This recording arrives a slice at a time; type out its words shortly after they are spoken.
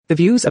The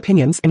views,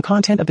 opinions, and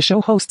content of the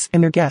show hosts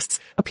and their guests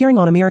appearing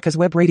on America's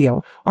Web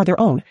Radio are their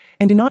own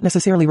and do not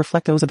necessarily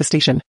reflect those of the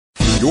station.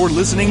 You're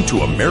listening to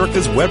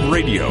America's Web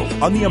Radio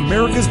on the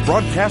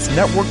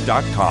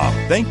AmericasBroadcastNetwork.com.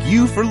 Thank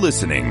you for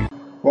listening.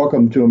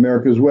 Welcome to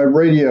America's Web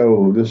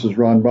Radio. This is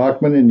Ron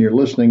Bachman, and you're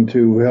listening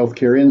to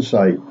Healthcare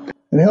Insight.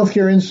 In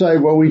Healthcare Insight,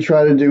 what we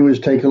try to do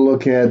is take a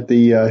look at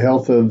the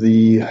health of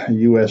the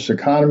U.S.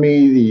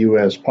 economy, the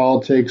U.S.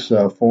 politics,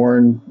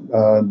 foreign,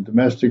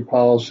 domestic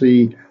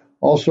policy,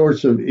 all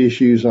sorts of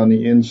issues on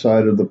the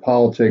inside of the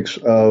politics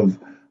of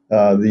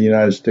the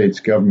United States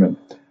government.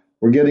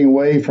 We're getting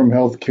away from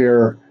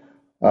healthcare,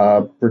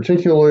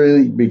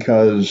 particularly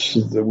because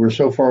we're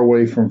so far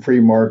away from free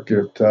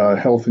market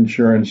health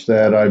insurance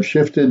that I've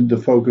shifted the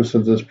focus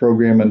of this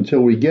program until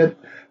we get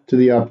to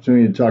the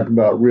opportunity to talk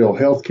about real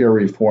healthcare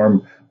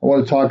reform. I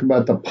want to talk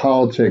about the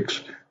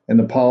politics and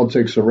the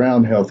politics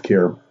around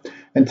healthcare.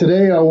 And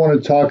today I want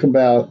to talk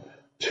about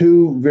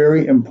two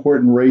very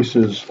important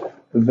races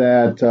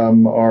that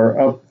are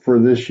up for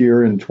this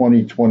year in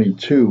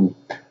 2022.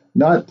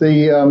 Not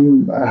the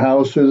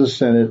House or the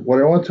Senate. What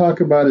I want to talk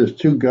about is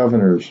two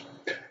governors.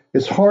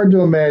 It's hard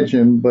to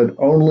imagine, but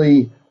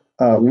only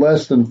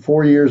less than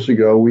 4 years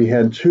ago, we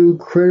had two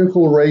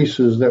critical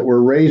races that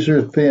were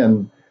razor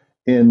thin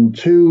in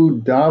two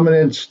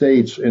dominant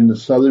states in the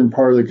southern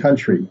part of the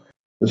country,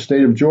 the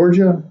state of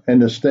Georgia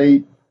and the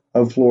state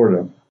of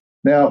Florida.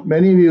 Now,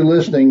 many of you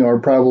listening are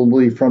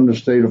probably from the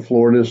state of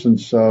Florida,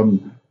 since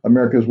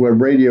America's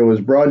Web Radio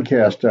is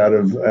broadcast out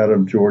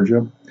of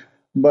Georgia.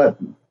 But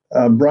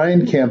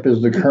Brian Kemp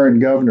is the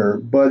current governor,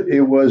 but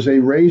it was a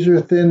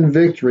razor-thin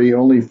victory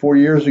only 4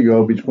 years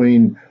ago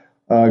between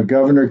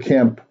Governor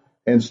Kemp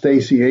and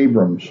Stacey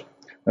Abrams.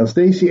 Now,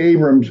 Stacey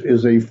Abrams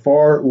is a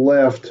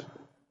far-left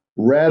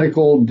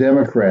radical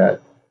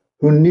Democrat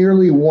who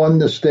nearly won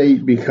the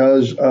state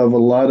because of a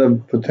lot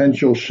of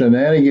potential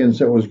shenanigans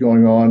that was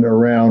going on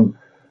around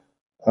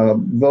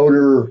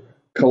voter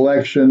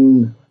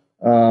collection,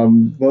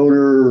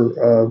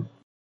 voter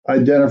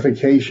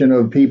identification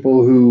of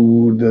people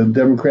who the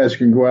Democrats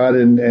can go out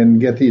and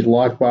get these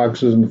lock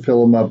boxes and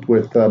fill them up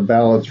with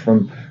ballots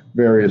from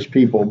various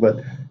people.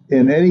 But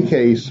in any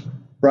case,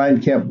 Brian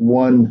Kemp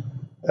won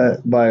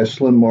by a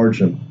slim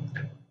margin.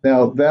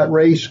 Now, that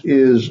race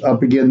is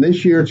up again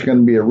this year. It's going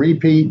to be a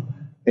repeat,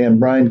 and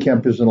Brian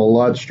Kemp is in a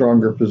lot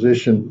stronger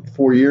position.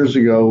 4 years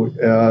ago,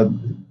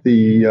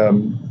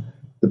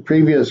 the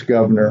previous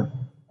governor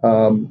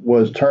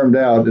was termed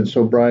out, and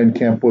so Brian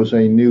Kemp was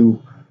a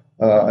new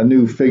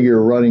figure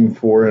running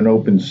for an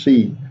open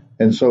seat.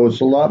 And so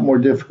it's a lot more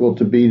difficult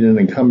to beat an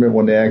incumbent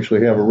when they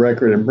actually have a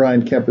record. And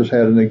Brian Kemp has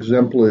had an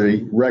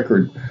exemplary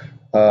record.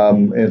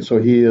 And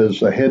so he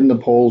is ahead in the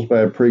polls by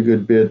a pretty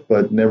good bit,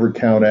 but never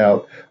count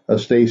out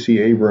Stacey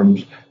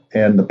Abrams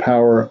and the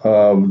power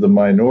of the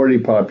minority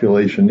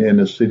population in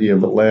the city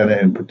of Atlanta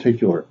in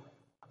particular.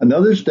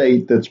 Another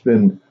state that's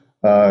been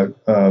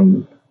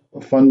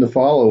fun to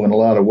follow in a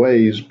lot of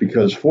ways,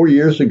 because 4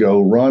 years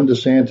ago, Ron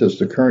DeSantis,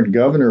 the current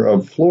governor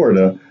of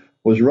Florida,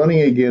 was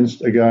running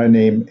against a guy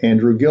named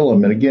Andrew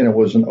Gillum. And again, it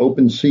was an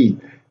open seat.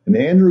 And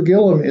Andrew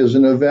Gillum is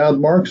an avowed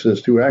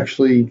Marxist who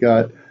actually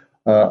got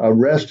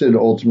arrested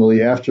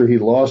ultimately after he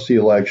lost the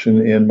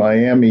election in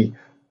Miami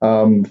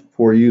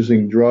for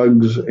using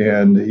drugs,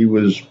 and he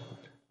was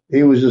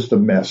just a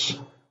mess.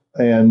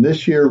 And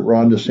this year,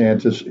 Ron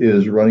DeSantis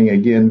is running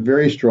again,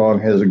 very strong,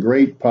 has a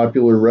great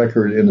popular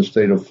record in the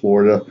state of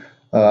Florida.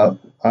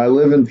 I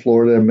live in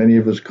Florida, and many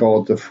of us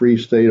call it the free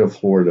state of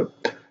Florida.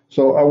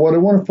 So what I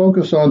want to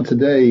focus on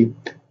today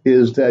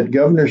is that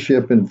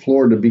governorship in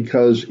Florida,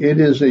 because it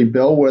is a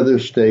bellwether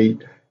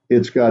state.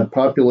 It's got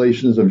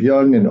populations of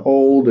young and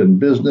old and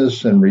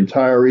business and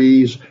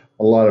retirees,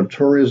 a lot of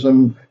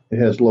tourism. It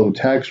has low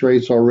tax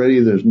rates already.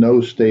 There's no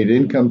state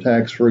income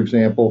tax, for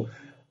example.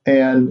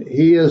 And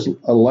he is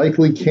a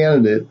likely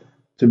candidate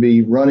to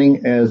be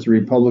running as the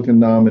Republican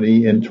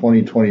nominee in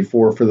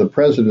 2024 for the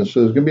president. So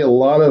there's going to be a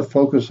lot of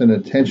focus and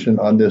attention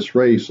on this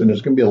race, and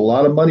there's going to be a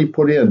lot of money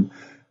put in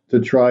to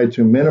try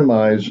to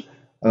minimize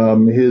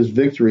his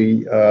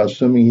victory,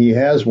 assuming he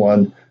has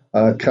one,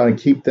 kind of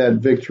keep that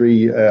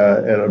victory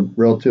at a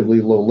relatively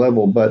low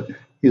level. But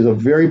he's a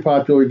very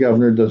popular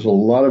governor, does a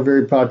lot of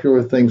very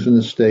popular things in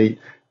the state,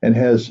 and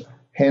has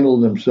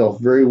handled himself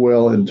very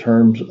well in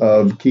terms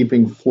of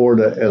keeping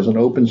Florida as an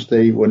open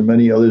state when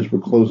many others were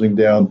closing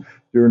down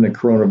during the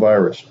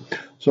coronavirus.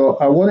 So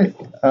I want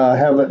to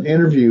have an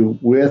interview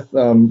with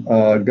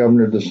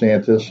Governor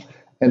DeSantis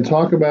and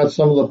talk about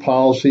some of the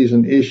policies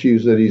and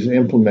issues that he's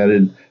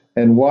implemented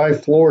and why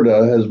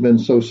Florida has been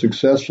so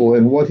successful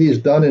and what he's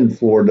done in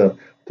Florida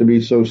to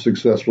be so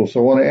successful. So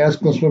I want to ask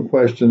him some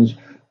questions,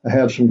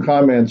 have some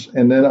comments,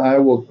 and then I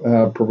will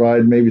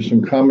provide maybe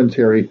some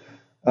commentary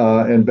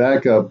and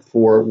backup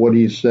for what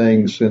he's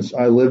saying, since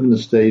I live in the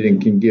state and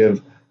can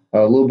give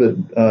a little bit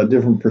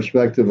different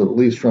perspective, at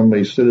least from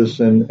a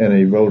citizen and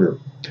a voter.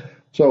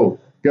 So,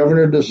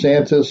 Governor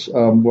DeSantis,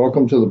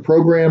 welcome to the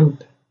program,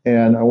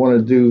 and I want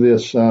to do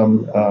this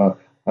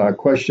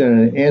question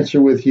and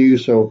answer with you.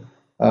 So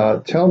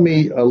Tell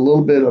me a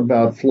little bit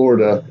about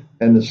Florida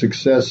and the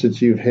success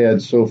that you've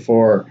had so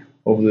far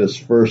over this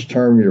first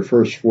term, your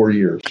first 4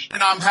 years.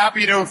 And I'm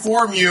happy to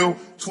inform you,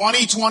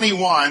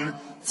 2021,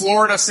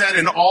 Florida set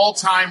an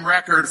all-time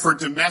record for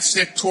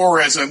domestic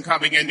tourism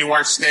coming into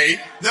our state.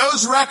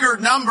 Those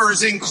record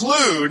numbers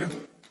include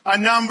a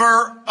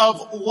number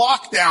of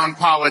lockdown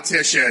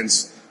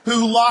politicians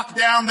who lock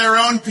down their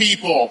own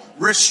people,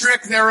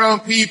 restrict their own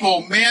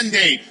people,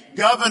 mandate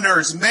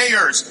governors,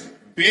 mayors,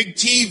 big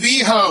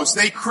TV hosts.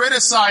 They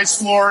criticize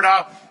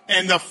Florida,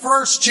 and the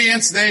first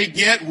chance they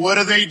get, what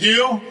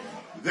do?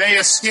 They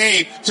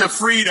escape to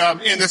freedom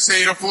in the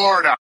state of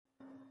Florida.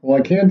 Well,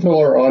 I can tell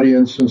our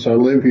audience, since I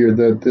live here,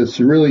 that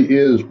this really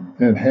is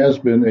and has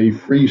been a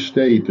free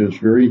state. There's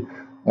very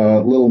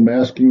little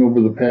masking over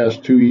the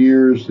past 2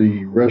 years.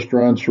 The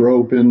restaurants are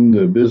open.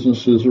 The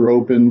businesses are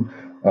open.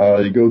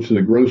 You go to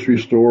the grocery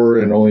store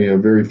and only a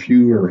very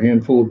few or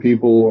handful of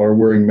people are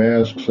wearing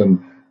masks,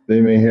 and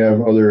they may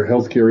have other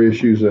healthcare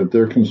issues that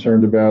they're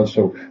concerned about.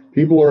 So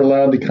people are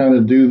allowed to kind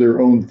of do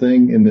their own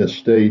thing in this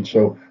state.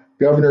 So,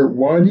 Governor,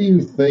 why do you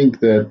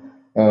think that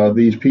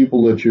these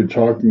people that you're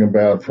talking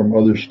about from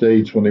other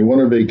states, when they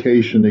want a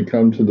vacation, they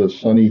come to the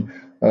sunny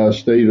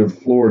state of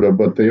Florida,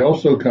 but they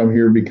also come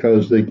here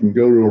because they can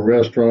go to a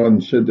restaurant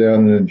and sit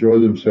down and enjoy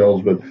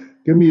themselves? But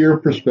give me your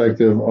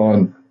perspective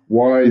on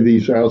why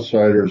these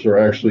outsiders are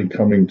actually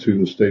coming to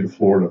the state of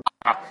Florida.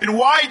 And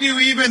why do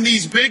even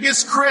these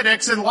biggest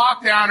critics and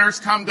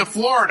lockdowners come to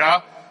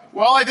Florida?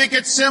 Well, I think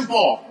it's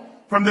simple.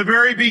 From the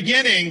very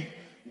beginning,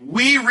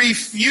 we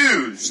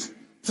refused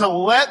to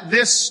let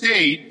this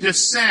state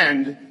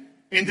descend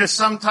into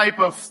some type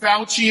of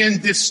Faucian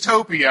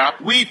dystopia.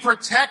 We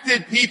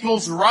protected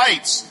people's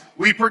rights.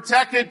 We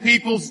protected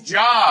people's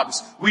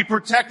jobs. We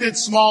protected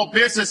small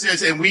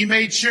businesses, and we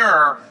made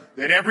sure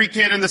that every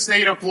kid in the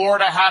state of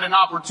Florida had an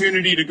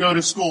opportunity to go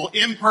to school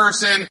in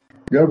person.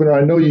 Governor,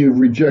 I know you've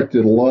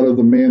rejected a lot of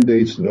the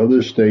mandates that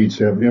other states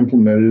have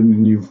implemented,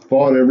 and you've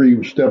fought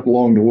every step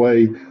along the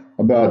way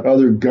about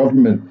other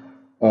government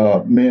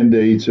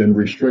mandates and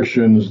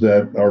restrictions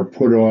that are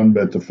put on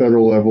at the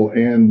federal level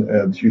and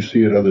as you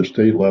see at other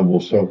state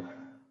levels. So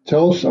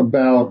tell us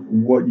about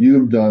what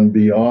you've done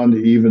beyond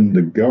even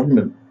the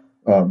government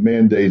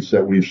mandates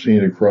that we've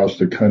seen across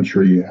the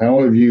country.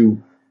 How have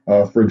you,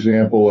 for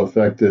example,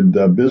 affected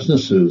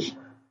businesses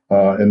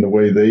in the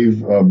way they've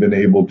been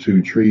able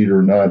to treat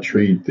or not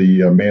treat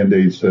the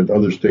mandates that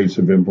other states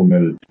have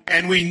implemented?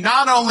 And we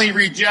not only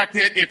reject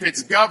it if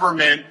it's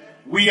government,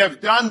 we have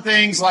done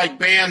things like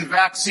ban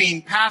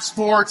vaccine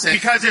passports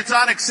because it's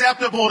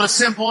unacceptable to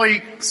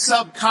simply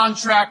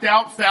subcontract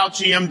out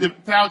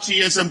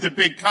Fauciism to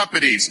big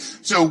companies.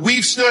 So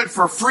we've stood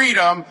for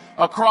freedom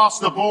across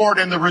the board,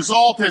 and the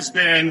result has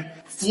been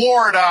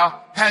Florida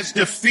has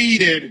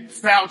defeated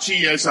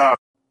Fauciism.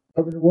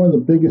 One of the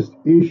biggest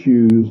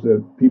issues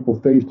that people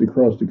faced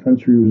across the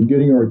country was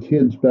getting our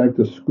kids back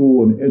to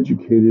school and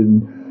educated.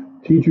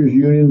 And teachers'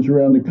 unions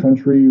around the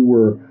country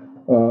were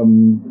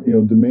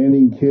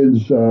demanding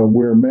kids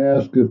wear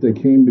masks if they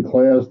came to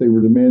class. They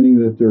were demanding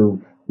that their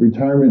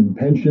retirement and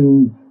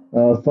pension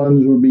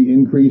funds would be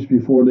increased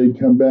before they'd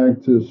come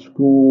back to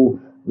school.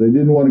 They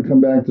didn't want to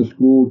come back to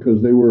school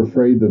because they were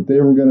afraid that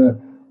they were going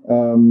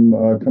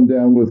to come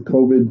down with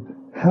COVID.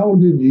 How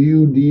did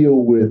you deal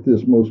with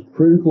this most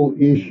critical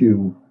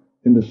issue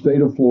in the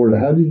state of Florida?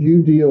 How did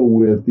you deal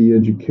with the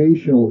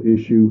educational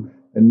issue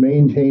and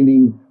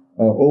maintaining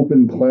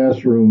open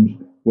classrooms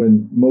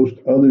when most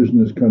others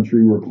in this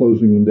country were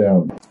closing them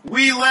down?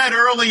 We led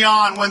early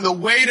on when the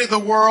weight of the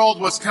world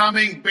was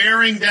coming,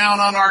 bearing down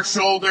on our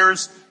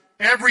shoulders.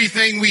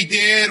 Everything we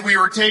did, we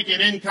were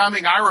taking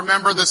incoming. I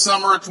remember the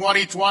summer of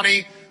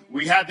 2020.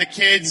 We had the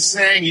kids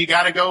saying, you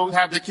got to go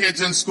have the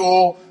kids in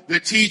school. The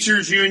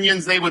teachers'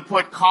 unions, they would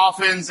put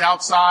coffins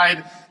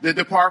outside the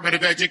Department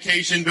of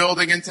Education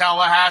building in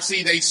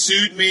Tallahassee. They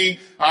sued me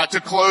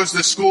to close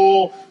the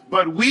school,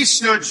 but we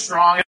stood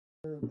strong.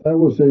 That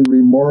was a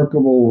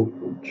remarkable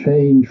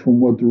change from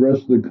what the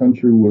rest of the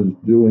country was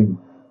doing.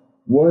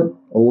 What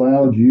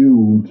allowed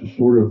you to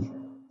sort of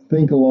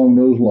think along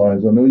those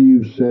lines? I know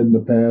you've said in the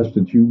past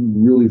that you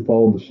really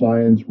followed the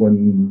science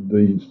when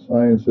the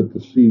science at the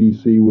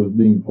CDC was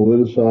being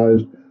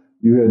politicized.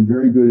 You had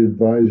very good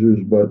advisors,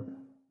 but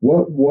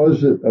what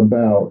was it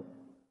about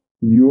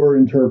your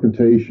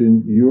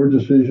interpretation, your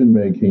decision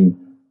making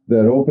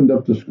that opened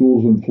up the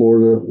schools in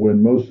Florida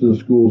when most of the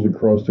schools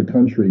across the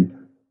country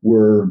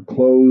were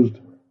closed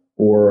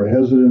or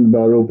hesitant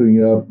about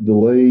opening up,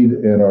 delayed,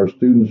 and our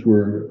students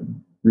were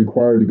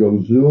required to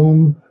go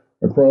Zoom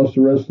across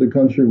the rest of the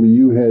country where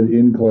you had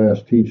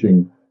in-class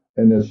teaching?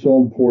 And that's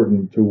so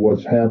important to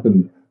what's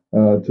happened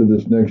to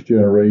this next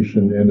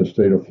generation in the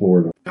state of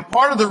Florida. And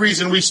part of the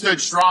reason we stood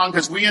strong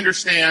because we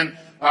understand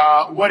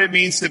what it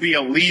means to be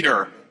a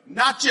leader.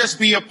 Not just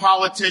be a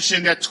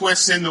politician that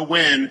twists in the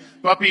wind,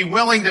 but be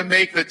willing to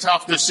make the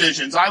tough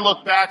decisions. I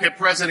look back at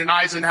President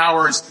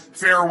Eisenhower's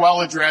farewell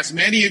address.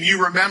 Many of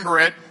you remember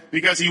it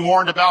because he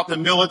warned about the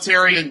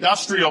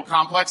military-industrial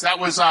complex. That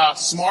was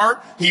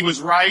smart. He was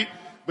right.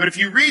 But if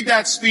you read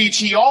that speech,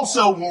 he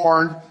also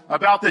warned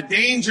about the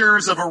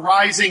dangers of a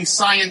rising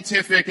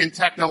scientific and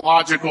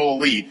technological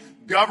elite.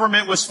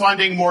 Government was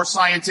funding more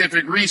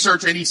scientific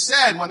research, and he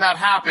said when that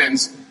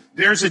happens,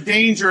 there's a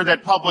danger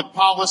that public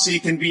policy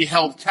can be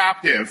held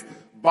captive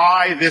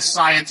by this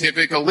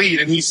scientific elite.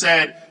 And he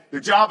said the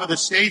job of the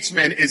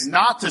statesman is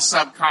not to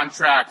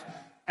subcontract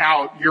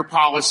out your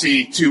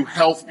policy to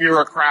health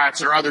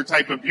bureaucrats or other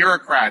type of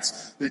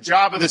bureaucrats. The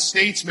job of the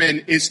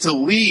statesman is to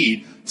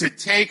lead, to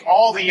take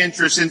all the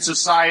interests in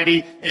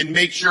society and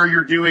make sure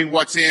you're doing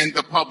what's in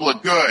the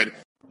public good.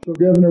 So,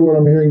 Governor, what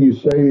I'm hearing you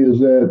say is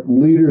that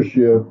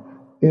leadership,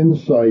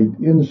 insight,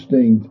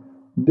 instinct,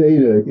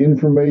 data,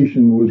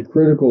 information was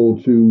critical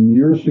to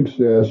your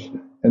success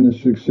and the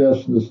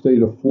success of the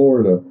state of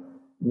Florida.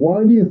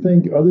 Why do you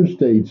think other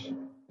states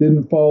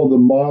didn't follow the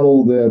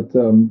model that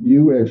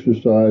you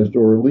exercised,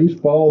 or at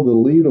least follow the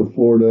lead of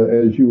Florida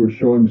as you were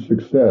showing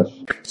success?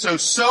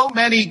 So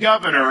many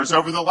governors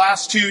over the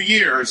last 2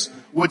 years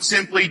would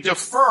simply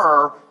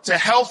defer to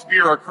health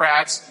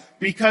bureaucrats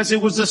because it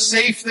was a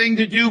safe thing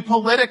to do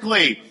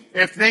politically.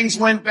 If things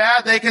went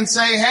bad, they can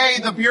say,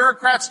 hey, the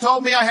bureaucrats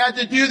told me I had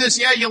to do this.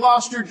 Yeah, you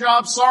lost your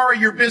job. Sorry,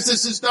 your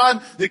business is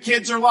done. The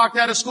kids are locked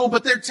out of school,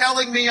 but they're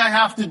telling me I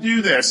have to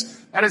do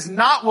this. That is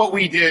not what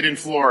we did in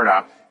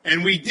Florida.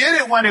 And we did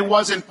it when it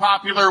wasn't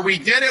popular. We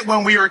did it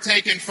when we were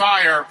taking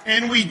fire.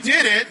 And we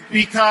did it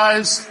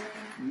because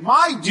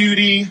my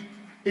duty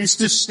is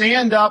to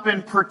stand up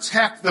and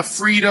protect the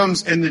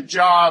freedoms and the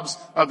jobs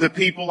of the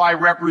people I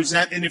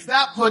represent. And if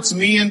that puts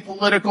me in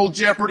political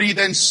jeopardy,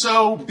 then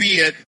so be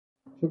it.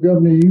 So,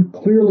 Governor, you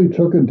clearly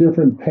took a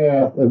different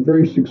path, a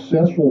very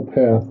successful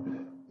path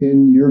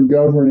in your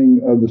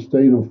governing of the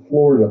state of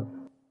Florida.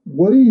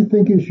 What do you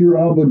think is your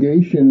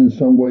obligation in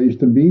some ways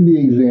to be the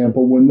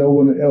example when no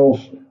one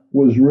else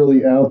was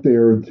really out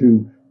there,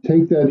 to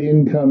take that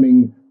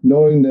incoming,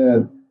 knowing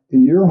that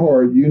in your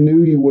heart you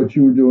knew what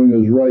you were doing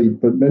was right,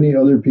 but many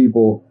other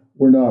people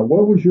were not?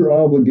 What was your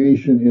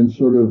obligation in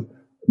sort of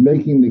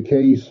making the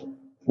case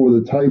for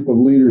the type of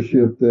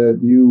leadership that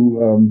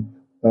you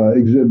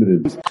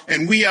exhibited?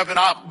 And we have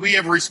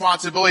a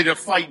responsibility to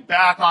fight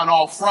back on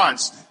all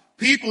fronts.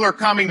 People are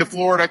coming to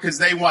Florida because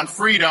they want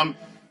freedom.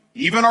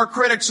 Even our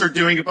critics are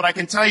doing it, but I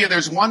can tell you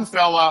there's one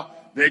fella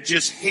that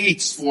just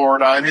hates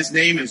Florida, and his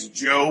name is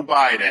Joe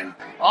Biden.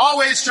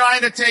 Always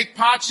trying to take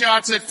pot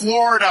shots at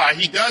Florida.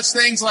 He does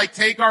things like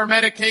take our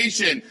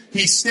medication.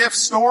 He stiffs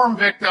storm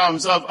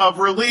victims of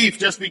relief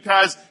just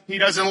because he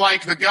doesn't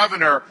like the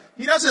governor.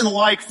 He doesn't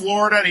like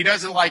Florida, and he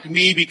doesn't like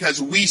me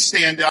because we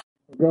stand up.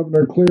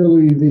 Governor,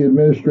 clearly the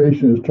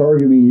administration is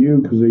targeting you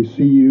because they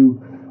see you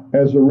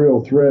as a real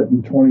threat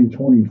in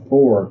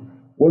 2024.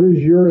 What is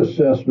your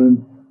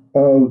assessment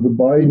of the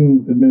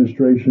Biden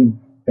administration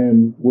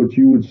and what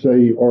you would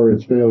say are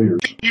its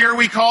failures? Here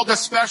we called a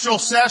special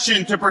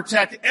session to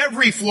protect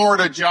every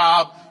Florida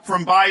job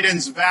from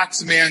Biden's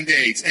vax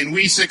mandates, and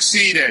we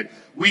succeeded.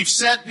 We've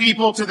sent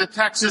people to the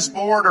Texas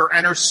border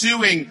and are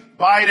suing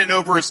Biden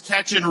over his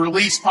catch and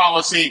release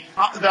policy,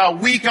 the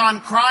weak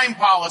on crime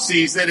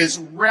policies that is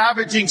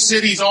ravaging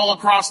cities all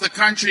across the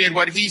country and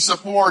what he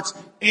supports.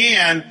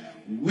 And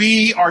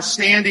we are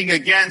standing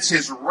against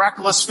his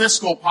reckless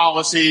fiscal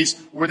policies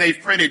where they've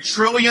printed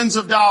trillions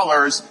of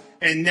dollars.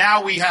 And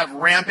now we have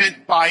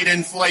rampant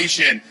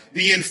Biden-inflation.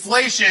 The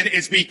inflation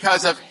is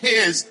because of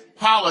his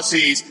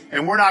policies,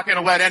 and we're not going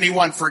to let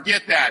anyone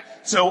forget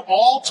that. So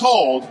all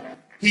told,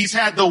 he's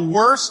had the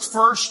worst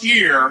first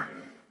year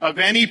of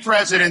any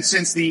president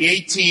since the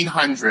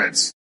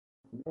 1800s.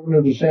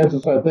 Governor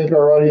DeSantis, I think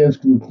our audience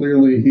can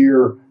clearly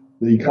hear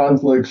the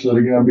conflicts that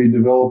are going to be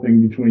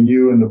developing between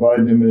you and the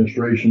Biden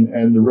administration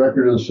and the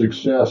record of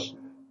success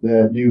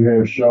that you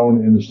have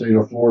shown in the state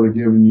of Florida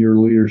given your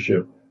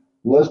leadership.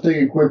 Let's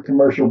take a quick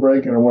commercial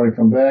break, and I want to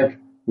come back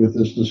with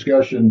this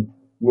discussion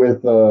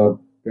with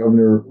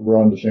Governor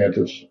Ron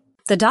DeSantis.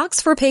 The Docs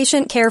for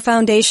Patient Care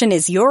Foundation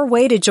is your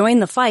way to join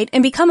the fight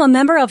and become a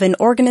member of an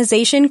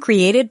organization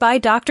created by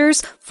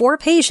doctors for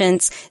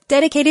patients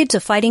dedicated to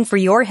fighting for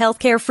your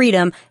healthcare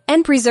freedom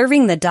and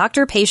preserving the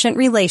doctor-patient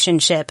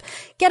relationship.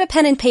 Get a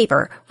pen and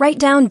paper. Write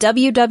down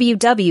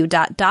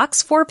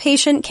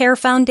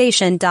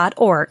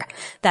www.docsforpatientcarefoundation.org.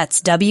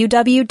 That's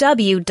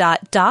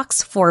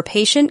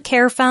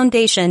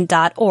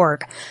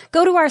www.docsforpatientcarefoundation.org.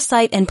 Go to our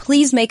site and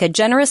please make a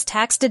generous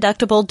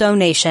tax-deductible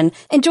donation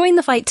and join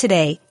the fight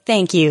today.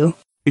 Thank you.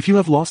 If you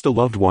have lost a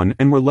loved one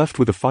and were left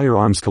with a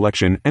firearms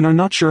collection and are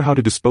not sure how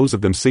to dispose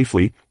of them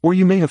safely, or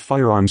you may have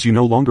firearms you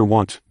no longer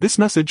want, this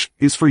message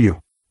is for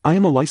you. I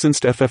am a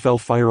licensed FFL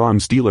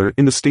firearms dealer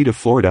in the state of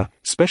Florida,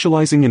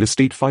 specializing in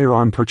estate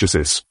firearm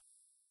purchases.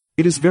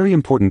 It is very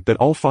important that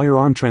all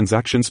firearm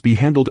transactions be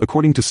handled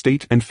according to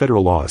state and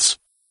federal laws.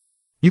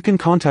 You can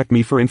contact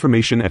me for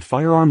information at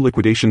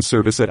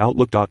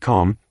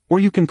firearmliquidationservice@outlook.com, or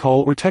you can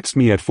call or text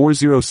me at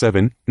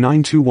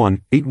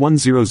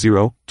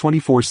 407-921-8100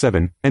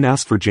 24/7 and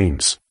ask for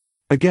James.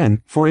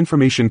 Again, for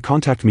information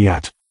contact me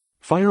at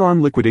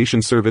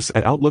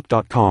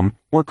firearmliquidationservice@outlook.com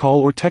or call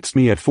or text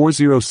me at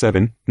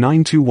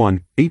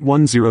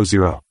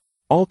 407-921-8100.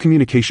 All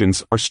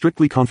communications are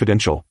strictly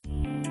confidential.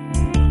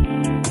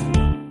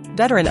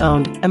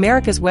 Veteran-owned,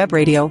 America's Web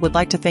Radio would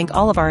like to thank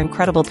all of our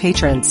incredible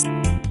patrons.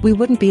 We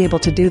wouldn't be able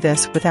to do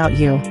this without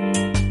you.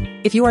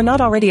 If you are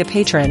not already a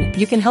patron,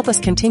 you can help us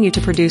continue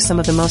to produce some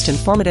of the most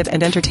informative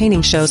and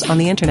entertaining shows on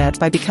the internet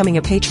by becoming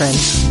a patron.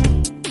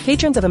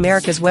 Patrons of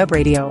America's Web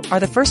Radio are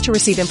the first to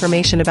receive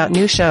information about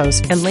new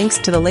shows and links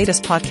to the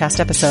latest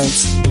podcast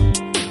episodes.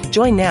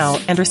 Join now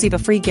and receive a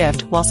free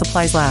gift while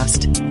supplies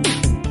last.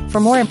 For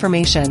more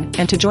information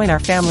and to join our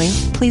family,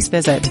 please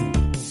visit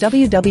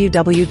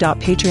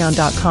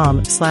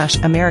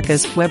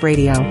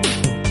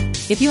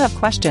www.patreon.com/americaswebradio. If you have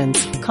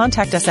questions,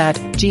 contact us at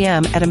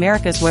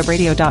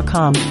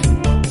gm@americaswebradio.com.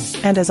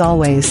 And as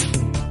always,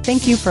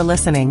 thank you for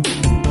listening.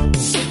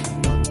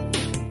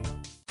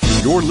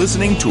 You're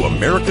listening to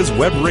America's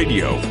Web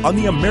Radio on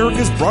the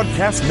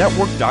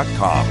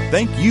AmericasBroadcastNetwork.com.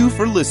 Thank you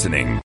for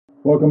listening.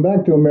 Welcome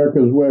back to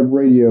America's Web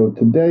Radio.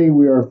 Today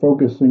we are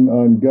focusing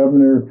on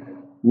Governor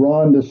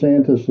Ron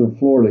DeSantis of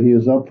Florida. He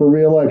is up for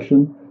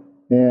re-election,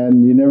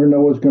 and you never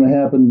know what's going to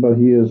happen, but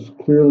he is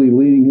clearly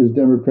leading his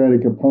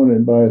Democratic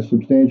opponent by a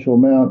substantial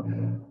amount,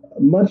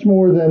 much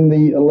more than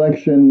the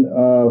election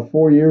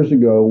 4 years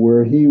ago,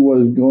 where he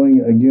was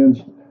going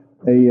against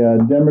a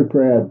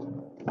Democrat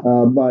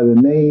by the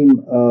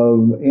name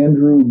of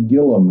Andrew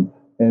Gillum.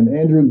 And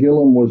Andrew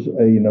Gillum was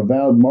an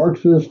avowed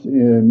Marxist,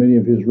 and many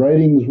of his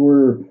writings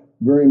were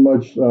very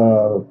much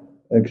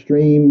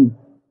extreme,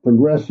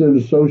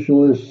 progressive,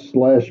 socialist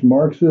 /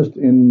 Marxist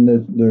in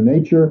their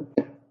nature.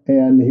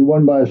 And he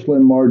won by a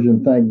slim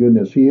margin, thank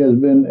goodness. He has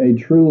been a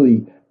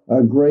truly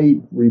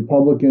great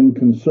Republican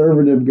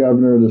conservative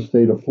governor of the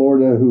state of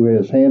Florida who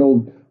has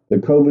handled the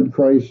COVID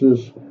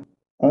crisis.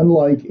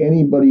 Unlike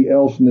anybody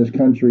else in this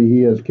country,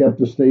 he has kept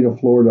the state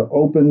of Florida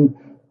open.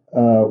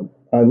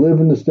 I live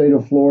in the state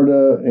of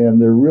Florida,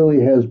 and there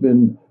really has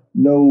been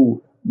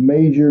no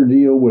major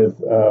deal with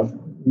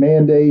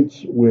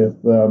mandates, with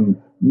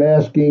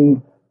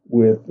masking,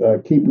 with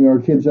keeping our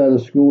kids out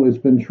of school. It's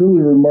been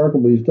truly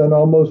remarkable. He's done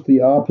almost the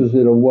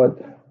opposite of what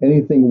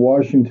anything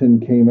Washington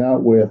came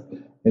out with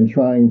in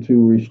trying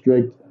to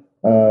restrict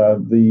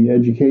the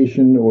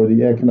education or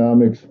the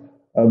economics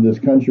of this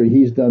country.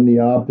 He's done the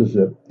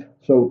opposite.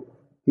 So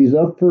he's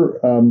up for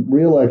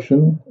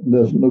re-election.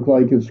 Doesn't look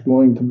like it's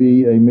going to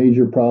be a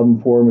major problem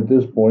for him at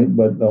this point,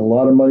 but a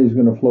lot of money is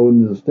going to flow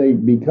into the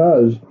state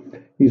because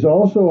he's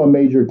also a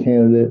major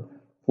candidate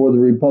for the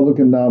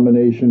Republican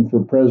nomination for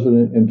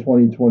president in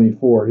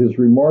 2024. His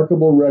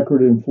remarkable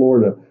record in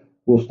Florida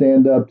will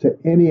stand up to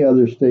any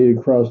other state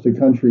across the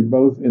country,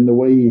 both in the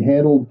way he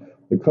handled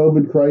the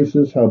COVID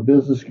crisis, how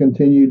business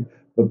continued,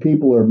 but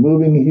people are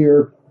moving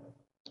here,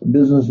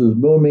 business is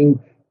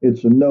booming,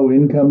 it's a no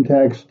income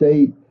tax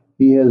state.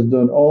 He has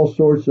done all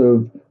sorts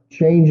of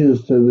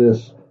changes to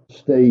this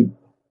state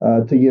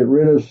to get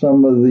rid of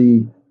some of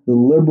the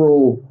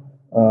liberal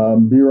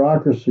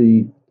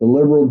bureaucracy, the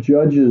liberal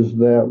judges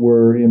that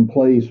were in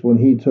place when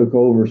he took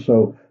over.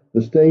 So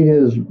the state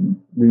has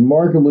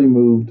remarkably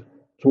moved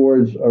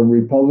towards a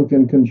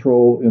Republican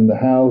control in the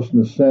House and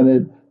the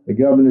Senate, the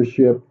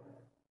governorship,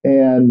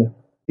 and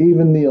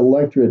even the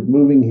electorate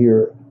moving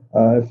here.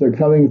 If they're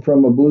coming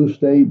from a blue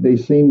state, they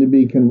seem to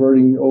be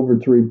converting over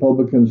to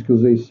Republicans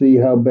because they see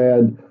how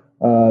bad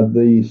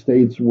the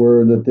states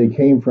were that they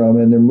came from,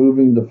 and they're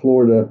moving to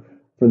Florida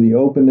for the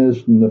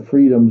openness and the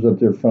freedoms that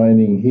they're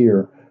finding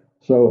here.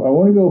 So I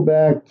want to go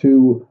back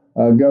to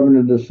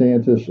Governor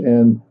DeSantis,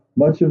 and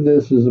much of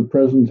this is a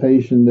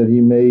presentation that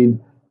he made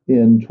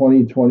in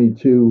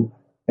 2022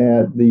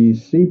 at the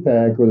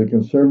CPAC, or the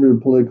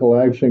Conservative Political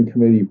Action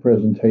Committee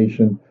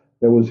presentation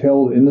that was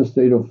held in the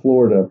state of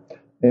Florida.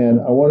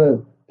 And I want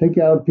to pick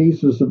out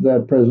pieces of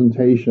that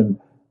presentation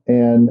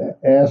and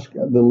ask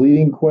the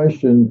leading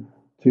question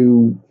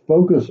to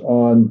focus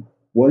on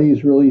what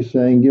he's really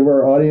saying, give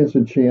our audience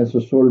a chance to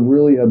sort of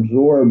really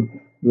absorb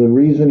the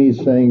reason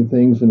he's saying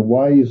things and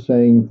why he's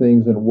saying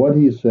things and what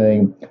he's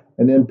saying,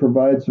 and then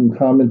provide some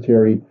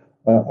commentary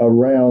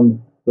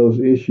around those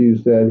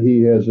issues that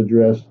he has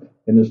addressed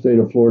in the state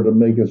of Florida to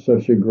make it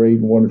such a great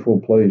and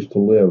wonderful place to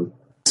live.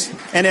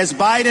 And as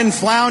Biden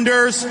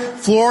flounders,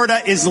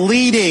 Florida is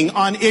leading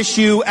on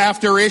issue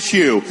after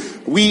issue.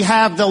 We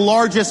have the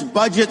largest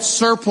budget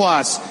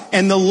surplus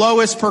and the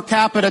lowest per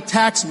capita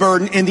tax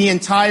burden in the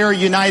entire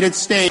United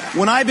States.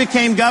 When I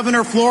became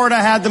governor, Florida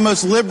had the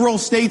most liberal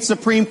state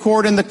Supreme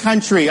Court in the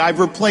country. I've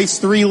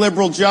replaced 3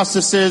 liberal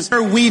justices.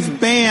 We've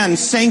banned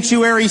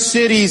sanctuary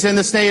cities in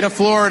the state of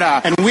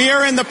Florida. And we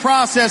are in the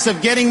process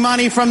of getting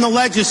money from the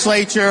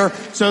legislature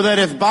so that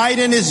if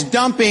Biden is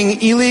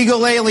dumping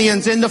illegal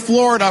aliens into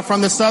Florida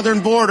from the southern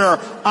border,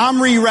 I'm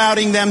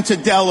rerouting them to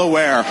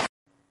Delaware.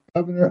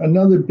 Governor,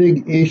 another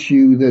big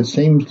issue that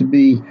seems to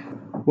be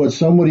what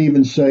some would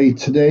even say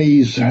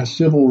today's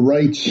civil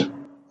rights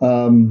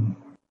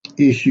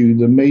issue,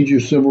 the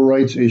major civil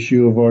rights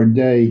issue of our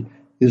day,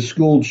 is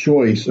school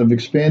choice, of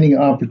expanding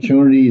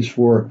opportunities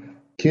for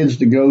kids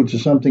to go to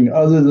something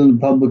other than the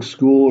public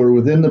school, or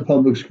within the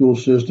public school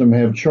system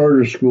have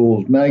charter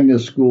schools,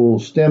 magnet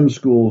schools, STEM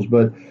schools,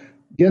 but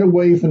get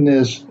away from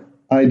this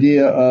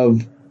idea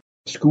of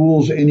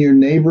schools in your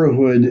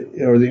neighborhood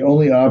are the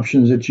only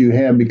options that you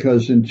have,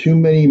 because in too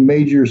many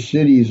major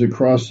cities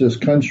across this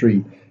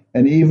country,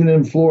 and even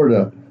in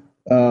Florida,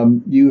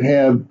 you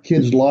have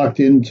kids locked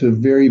into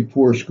very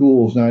poor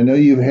schools. Now, I know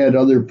you've had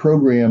other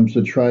programs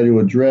to try to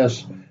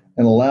address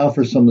and allow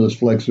for some of this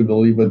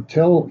flexibility, but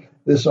tell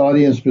this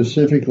audience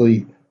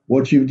specifically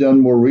what you've done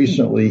more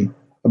recently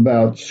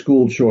about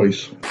school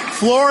choice.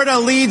 Florida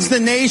leads the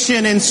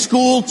nation in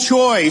school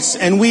choice,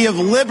 and we have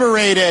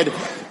liberated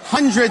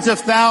hundreds of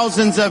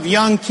thousands of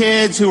young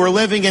kids who are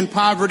living in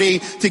poverty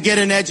to get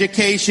an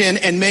education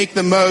and make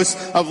the most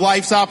of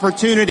life's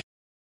opportunities.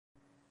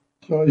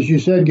 So as you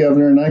said,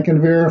 Governor, and I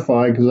can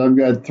verify because I've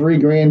got 3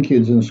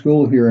 grandkids in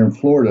school here in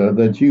Florida,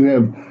 that you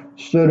have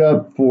stood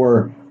up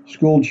for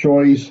school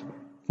choice,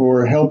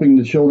 for helping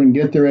the children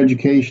get their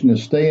education, to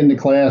stay in the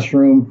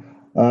classroom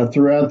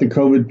throughout the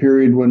COVID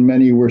period when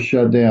many were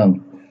shut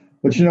down.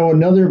 But, you know,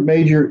 another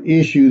major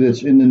issue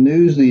that's in the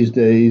news these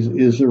days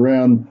is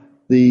around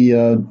the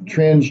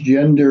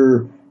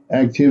transgender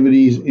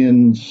activities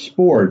in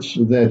sports,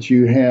 that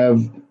you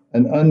have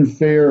an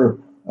unfair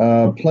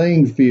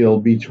playing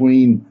field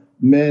between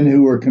men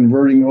who are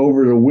converting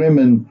over to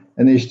women,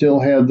 and they still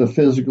have the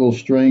physical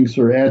strengths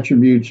or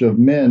attributes of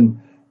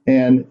men,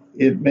 and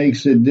it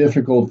makes it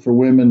difficult for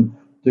women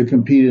to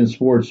compete in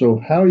sports. So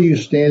how are you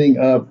standing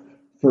up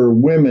for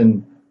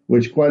women,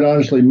 which quite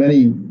honestly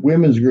many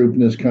women's groups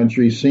in this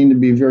country seem to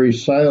be very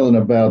silent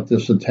about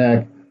this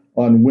attack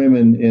on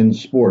women in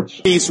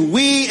sports?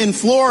 We in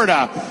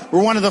Florida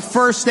were one of the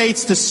first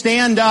states to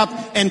stand up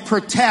and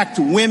protect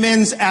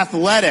women's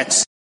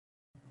athletics.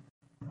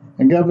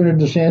 And Governor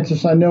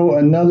DeSantis, I know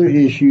another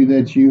issue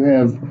that you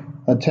have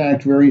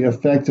attacked very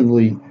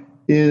effectively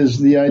is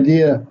the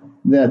idea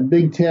that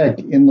big tech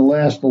in the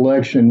last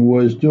election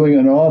was doing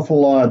an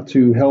awful lot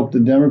to help the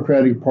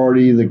Democratic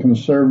Party. The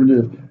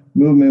conservative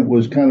movement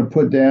was kind of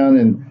put down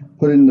and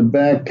put in the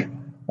back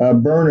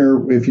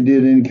burner if you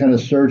did any kind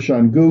of search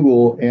on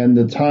Google, and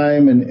the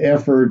time and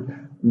effort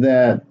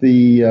that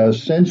the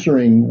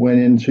censoring went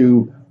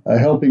into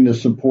helping to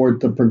support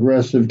the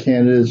progressive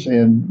candidates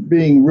and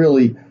being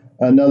really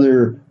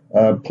another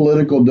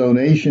political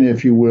donation,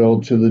 if you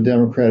will, to the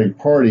Democratic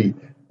Party.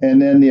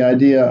 And then the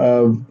idea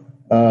of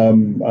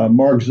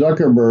Mark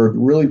Zuckerberg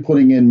really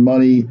putting in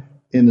money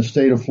in the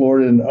state of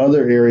Florida and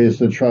other areas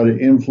to try to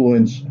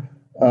influence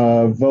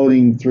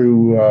voting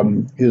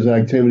through his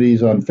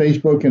activities on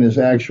Facebook and his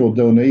actual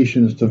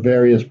donations to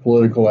various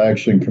political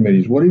action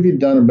committees. What have you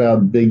done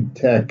about big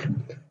tech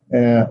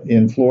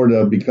in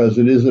Florida? Because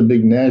it is a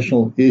big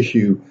national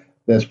issue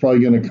that's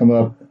probably going to come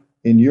up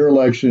in your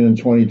election in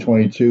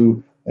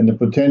 2022 and the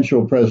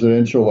potential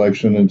presidential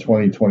election in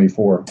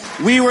 2024.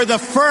 We were the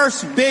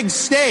first big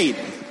state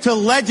to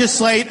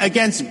legislate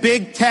against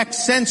big tech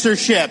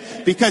censorship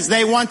because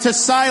they want to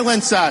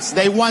silence us.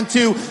 They want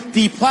to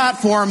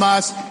deplatform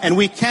us, and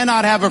we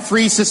cannot have a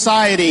free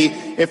society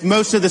if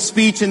most of the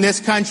speech in this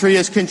country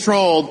is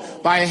controlled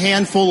by a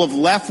handful of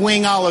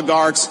left-wing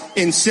oligarchs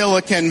in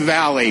Silicon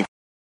Valley.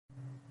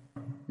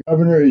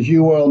 Governor, as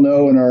you well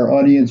know, and our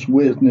audience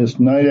witnessed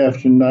night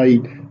after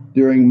night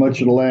during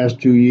much of the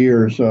last 2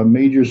 years,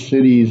 major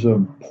cities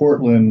of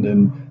Portland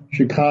and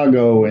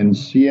Chicago and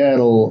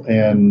Seattle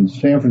and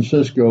San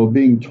Francisco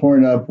being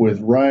torn up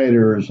with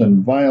rioters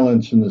and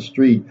violence in the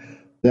street,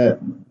 that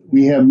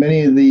we have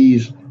many of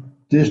these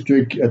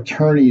district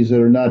attorneys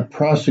that are not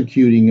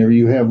prosecuting, or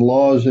you have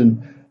laws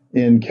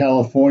in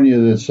California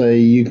that say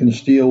you can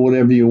steal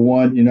whatever you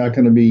want. You're not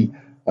going to be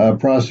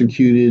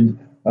prosecuted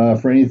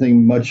for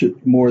anything much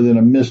more than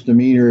a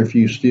misdemeanor if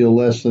you steal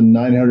less than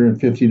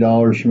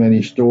 $950 from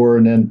any store.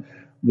 And then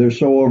they're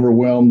so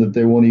overwhelmed that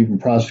they won't even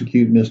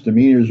prosecute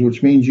misdemeanors,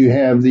 which means you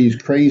have these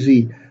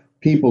crazy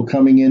people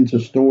coming into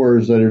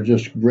stores that are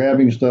just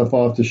grabbing stuff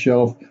off the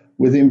shelf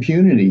with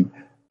impunity.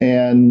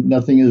 And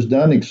nothing is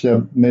done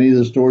except many of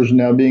the stores are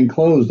now being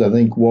closed. I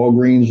think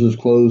Walgreens has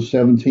closed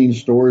 17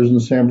 stores in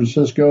San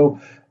Francisco,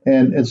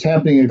 and it's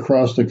happening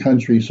across the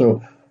country.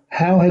 So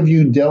how have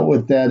you dealt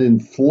with that in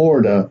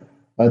Florida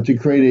to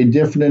create a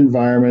different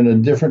environment, a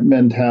different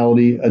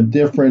mentality, a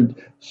different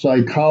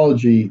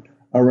psychology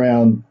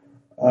around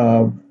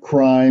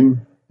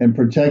crime and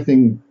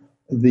protecting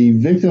the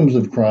victims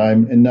of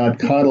crime and not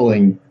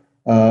coddling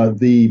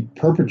the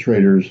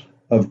perpetrators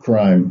of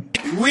crime?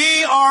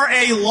 We are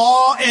a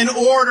law and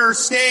order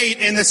state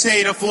in the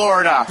state of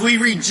Florida. We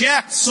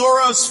reject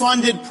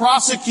Soros-funded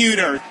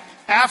prosecutors.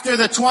 After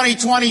the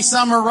 2020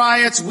 summer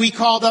riots, we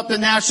called up the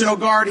National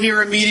Guard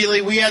here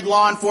immediately. We had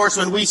law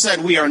enforcement. We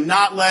said we are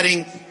not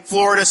letting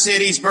Florida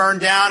cities burn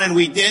down, and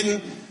we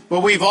didn't.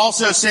 But we've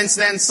also since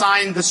then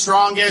signed the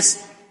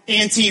strongest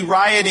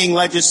anti-rioting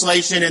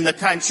legislation in the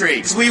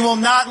country. We will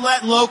not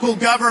let local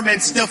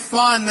governments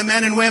defund the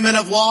men and women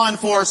of law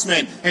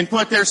enforcement and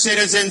put their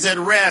citizens at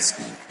risk.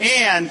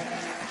 And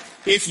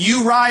if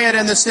you riot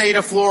in the state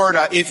of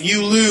Florida, if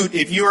you loot,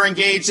 if you are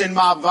engaged in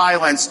mob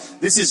violence,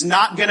 this is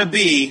not going to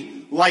be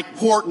like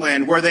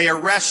Portland, where they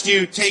arrest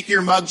you, take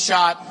your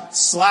mugshot,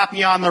 slap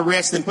you on the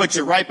wrist, and put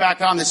you right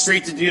back on the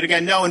street to do it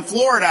again. No, in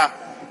Florida,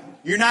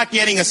 you're not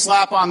getting a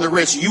slap on the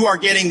wrist. You are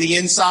getting the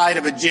inside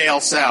of a jail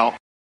cell.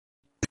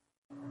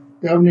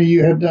 Governor,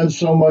 you have done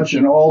so much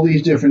in all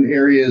these different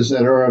areas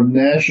that are of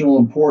national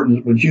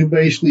importance, but you've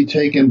basically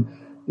taken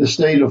the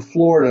state of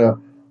Florida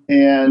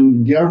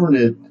and governed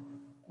it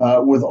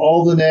with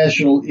all the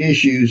national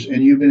issues,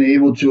 and you've been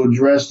able to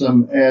address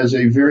them as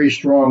a very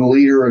strong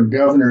leader, a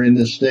governor in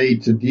the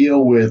state to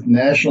deal with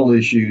national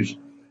issues.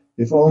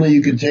 If only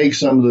you could take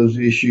some of those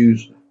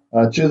issues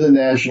to the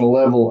national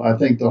level, I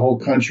think the whole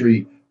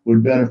country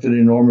would benefit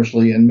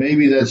enormously, and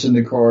maybe that's in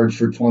the cards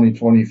for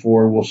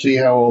 2024. We'll see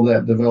how all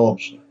that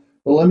develops.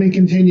 But let me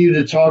continue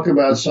to talk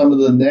about some of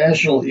the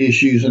national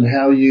issues and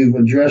how you've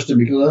addressed it,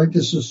 because I think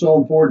this is so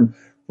important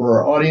for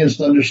our audience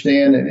to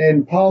understand,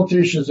 and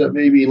politicians that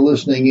may be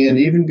listening in,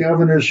 even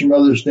governors from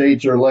other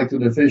states or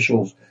elected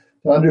officials,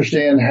 to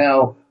understand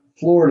how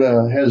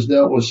Florida has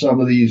dealt with some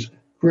of these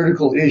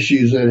critical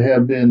issues that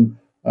have been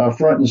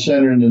front and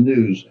center in the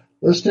news.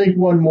 Let's take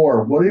one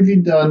more. What have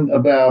you done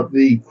about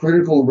the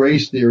critical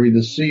race theory, the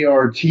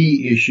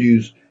CRT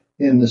issues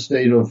in the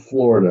state of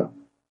Florida?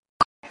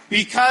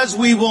 Because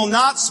we will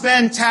not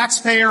spend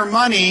taxpayer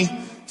money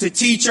to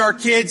teach our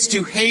kids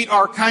to hate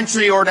our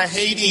country or to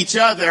hate each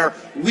other,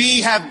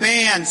 we have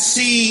banned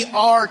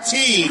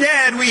CRT.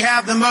 Instead, we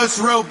have the most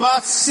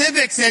robust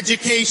civics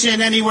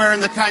education anywhere in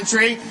the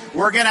country.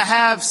 We're going to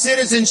have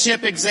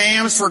citizenship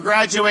exams for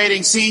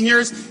graduating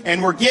seniors,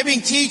 and we're giving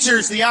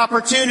teachers the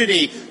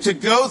opportunity to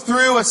go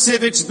through a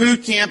civics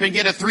boot camp and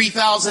get a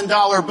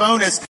 $3,000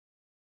 bonus.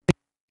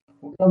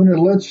 Well, Governor,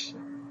 let's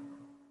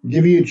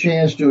give you a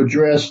chance to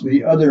address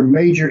the other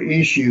major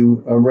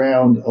issue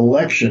around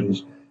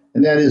elections,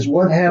 and that is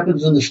what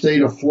happens in the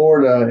state of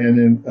Florida and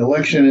in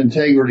election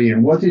integrity,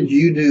 and what did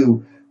you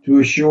do to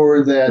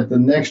assure that the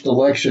next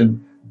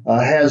election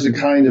has the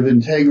kind of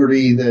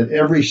integrity that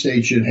every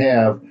state should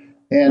have,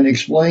 and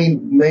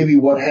explain maybe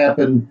what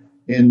happened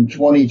in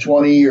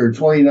 2020 or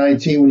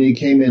 2019 when you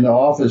came into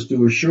office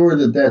to assure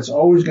that that's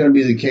always going to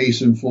be the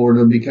case in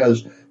Florida,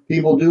 because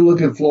people do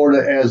look at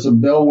Florida as a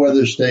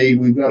bellwether state.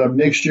 We've got a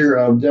mixture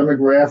of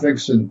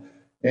demographics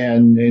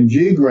and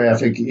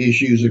geographic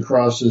issues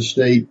across the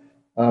state.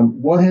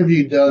 What have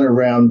you done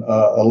around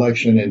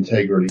election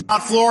integrity?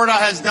 Florida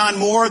has done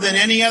more than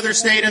any other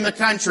state in the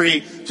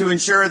country to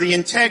ensure the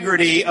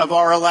integrity of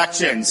our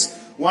elections.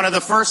 One of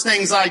the first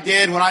things I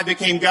did when I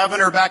became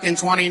governor back in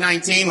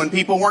 2019, when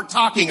people weren't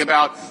talking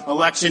about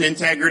election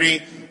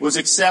integrity, was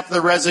accept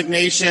the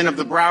resignation of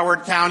the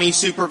Broward County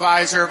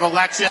Supervisor of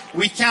Election.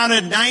 We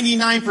counted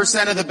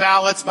 99% of the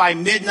ballots by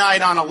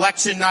midnight on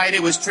election night.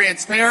 It was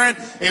transparent.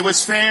 It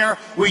was fair.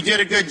 We did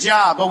a good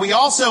job. But we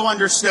also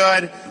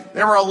understood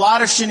there were a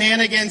lot of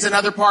shenanigans in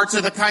other parts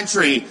of the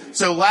country.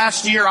 So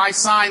last year I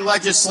signed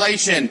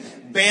legislation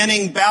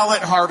banning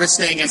ballot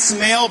harvesting and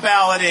mail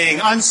balloting,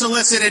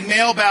 unsolicited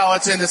mail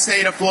ballots in the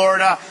state of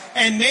Florida.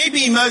 And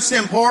maybe most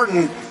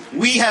important,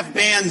 we have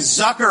banned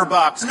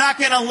Zuckerbucks. We're not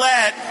going to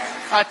let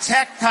a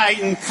tech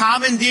titan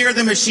commandeer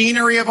the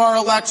machinery of our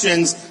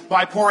elections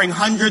by pouring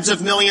hundreds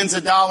of millions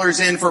of dollars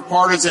in for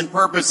partisan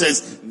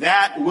purposes.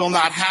 That will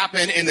not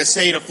happen in the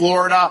state of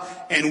Florida,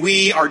 and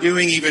we are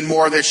doing even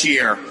more this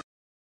year.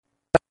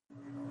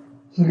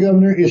 So,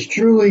 Governor, it's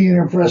truly an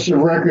impressive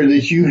record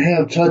that you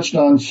have touched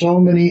on so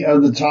many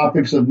of the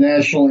topics of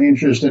national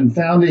interest and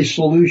found a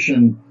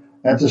solution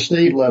at the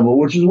state level,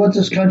 which is what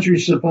this country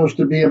is supposed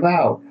to be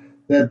about,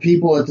 that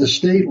people at the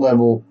state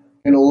level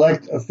can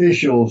elect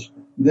officials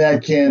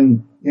that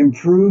can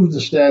improve the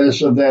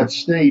status of that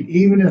state,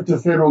 even if the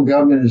federal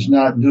government is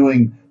not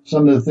doing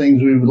some of the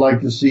things we would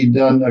like to see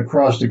done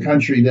across the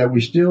country, that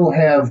we still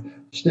have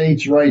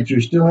states' rights.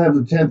 We still have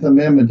the 10th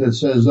Amendment that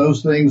says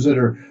those things that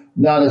are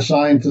not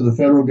assigned to the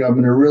federal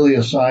government are really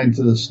assigned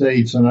to the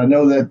states. And I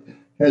know that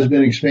has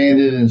been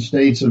expanded and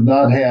states have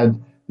not had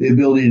the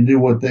ability to do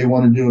what they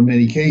want to do in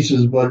many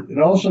cases, but it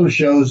also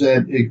shows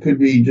that it could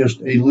be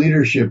just a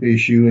leadership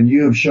issue, and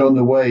you have shown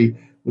the way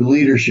with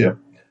leadership.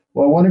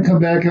 Well, I want to come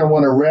back. I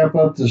want to wrap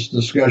up this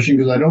discussion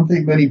because I don't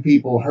think many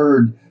people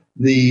heard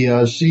the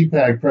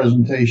CPAC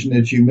presentation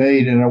that you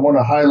made, and I want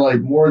to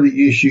highlight more of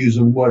the issues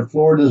of what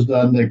Florida's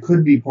done that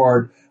could be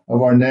part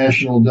of our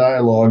national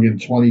dialogue in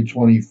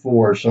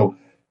 2024. So,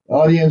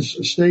 audience,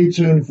 stay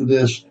tuned for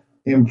this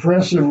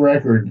impressive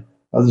record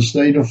of the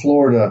state of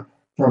Florida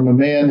from a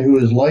man who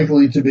is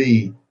likely to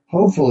be,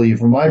 hopefully,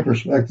 from my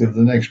perspective,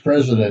 the next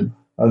president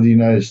of the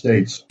United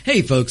States.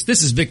 Hey folks,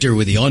 this is Victor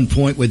with the On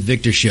Point with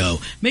Victor show.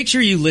 Make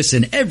sure you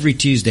listen every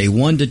Tuesday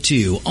 1 to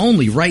 2,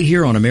 only right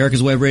here on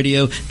America's Web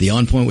Radio, the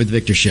On Point with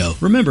Victor show.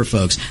 Remember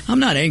folks, I'm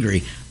not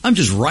angry, I'm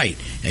just right.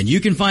 And you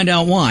can find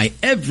out why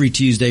every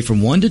Tuesday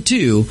from 1 to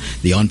 2,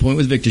 the On Point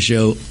with Victor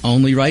show,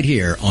 only right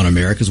here on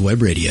America's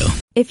Web Radio.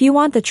 If you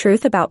want the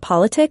truth about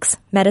politics,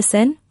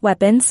 medicine,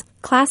 weapons,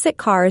 classic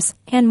cars,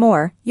 and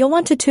more, you'll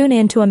want to tune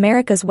in to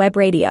America's Web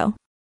Radio.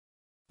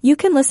 You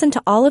can listen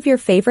to all of your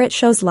favorite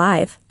shows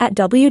live at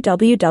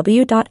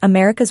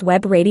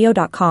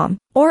www.americaswebradio.com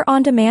or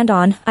on demand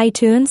on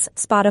iTunes,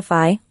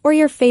 Spotify, or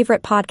your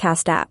favorite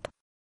podcast app.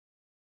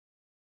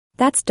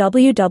 That's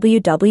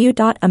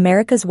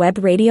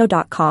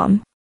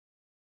www.americaswebradio.com.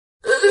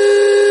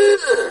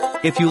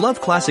 If you love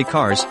classic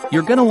cars,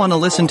 you're going to want to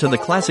listen to the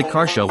Classic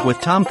Car Show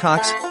with Tom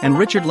Cox and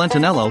Richard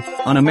Lentinello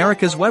on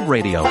America's Web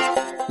Radio.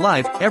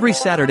 Live every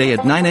Saturday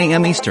at 9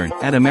 a.m. Eastern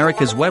at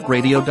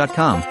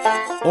americaswebradio.com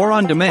or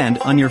on demand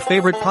on your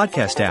favorite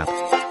podcast app.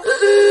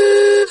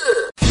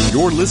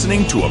 You're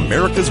listening to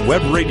America's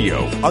Web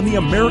Radio on the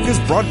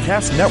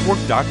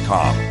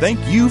AmericasBroadcastNetwork.com.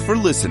 Thank you for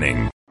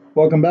listening.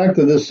 Welcome back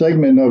to this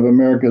segment of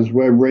America's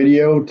Web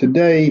Radio.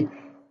 Today,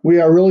 we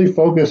are really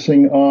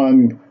focusing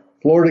on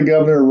Florida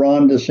Governor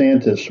Ron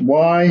DeSantis.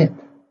 Why?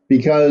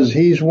 Because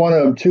he's one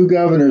of two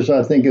governors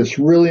I think it's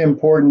really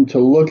important to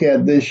look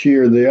at this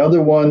year. The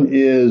other one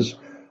is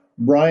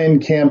Brian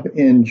Kemp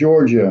in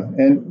Georgia.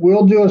 And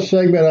we'll do a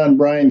segment on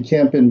Brian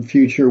Kemp in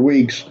future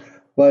weeks.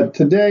 But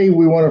today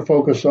we want to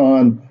focus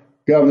on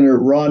Governor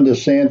Ron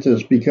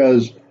DeSantis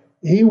because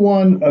he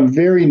won a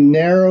very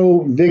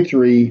narrow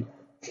victory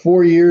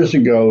 4 years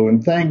ago.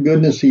 And thank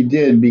goodness he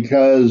did,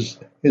 because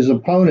his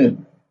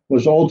opponent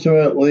was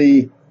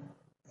ultimately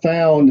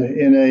found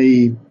in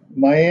a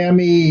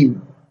Miami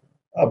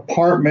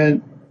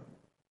apartment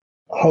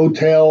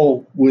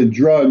hotel with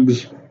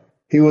drugs.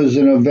 He was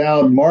an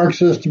avowed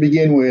Marxist to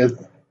begin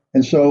with.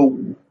 And so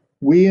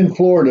we in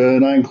Florida,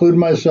 and I include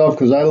myself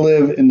because I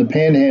live in the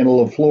panhandle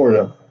of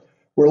Florida,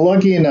 we're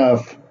lucky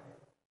enough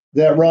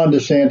that Ron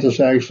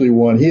DeSantis actually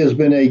won. He has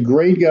been a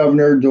great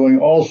governor doing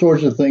all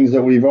sorts of things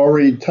that we've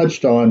already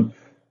touched on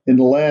in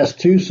the last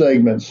two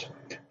segments.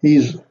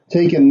 He's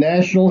taken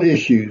national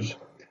issues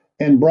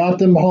and brought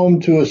them home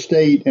to a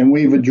state, and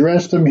we've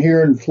addressed them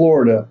here in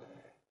Florida.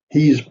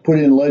 He's put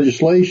in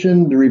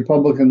legislation. The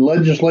Republican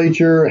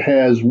legislature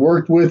has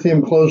worked with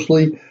him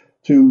closely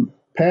to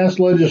pass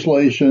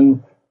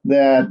legislation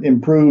that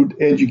improved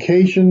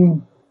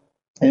education,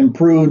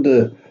 improved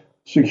the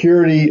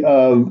security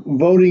of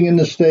voting in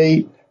the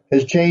state,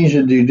 has changed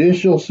the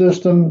judicial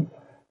system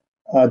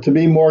to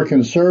be more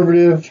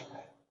conservative.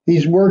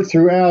 He's worked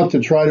throughout to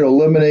try to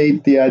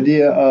eliminate the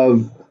idea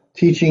of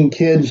teaching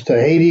kids to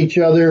hate each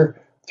other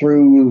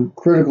through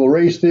critical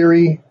race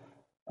theory.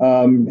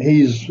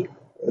 He's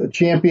a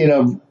champion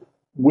of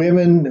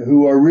women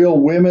who are real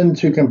women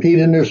to compete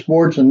in their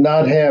sports and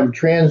not have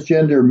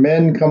transgender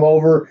men come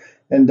over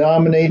and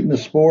dominate in the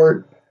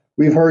sport.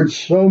 We've heard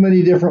so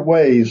many different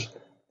ways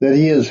that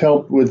he has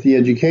helped with the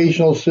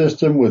educational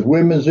system, with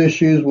women's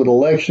issues, with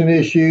election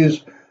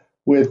issues,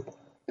 with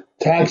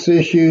tax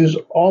issues,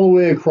 all the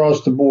way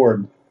across the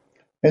board.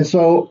 And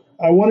so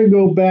I want to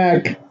go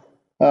back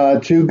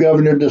to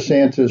Governor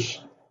DeSantis.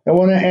 I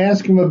want to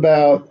ask him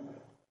about,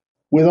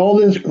 with all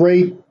this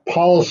great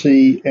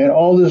policy and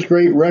all this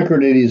great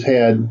record that he's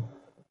had,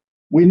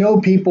 we know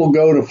people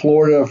go to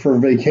Florida for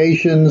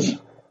vacations,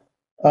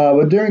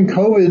 but during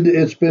COVID,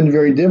 it's been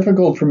very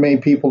difficult for many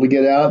people to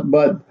get out.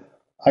 But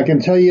I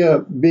can tell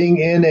you, being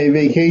in a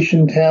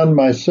vacation town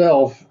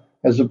myself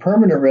as a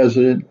permanent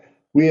resident,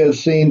 we have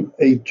seen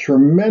a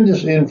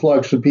tremendous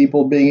influx of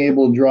people being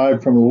able to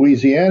drive from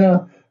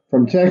Louisiana,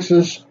 from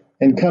Texas,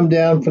 and come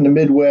down from the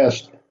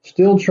Midwest,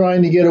 still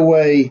trying to get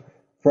away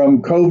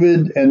from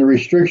COVID and the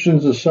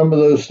restrictions of some of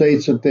those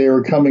states that they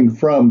are coming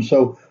from.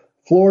 So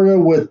Florida,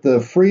 with the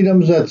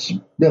freedoms that's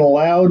been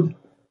allowed,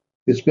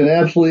 it's been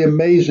absolutely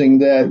amazing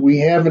that we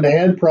haven't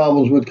had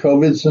problems with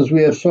COVID, since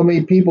we have so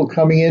many people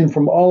coming in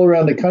from all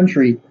around the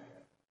country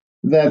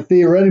that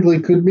theoretically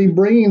could be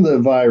bringing the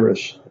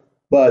virus.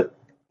 But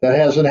that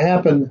hasn't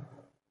happened.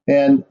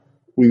 And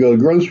we go to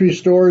grocery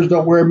stores,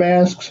 don't wear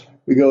masks.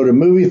 We go to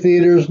movie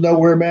theaters, don't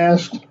wear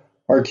masks.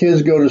 Our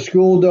kids go to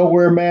school, don't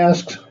wear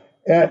masks.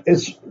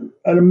 It's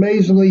an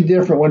amazingly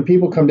different. When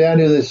people come down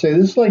here, they say,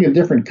 this is like a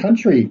different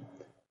country.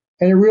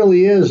 And it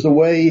really is. The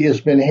way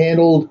it's been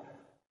handled.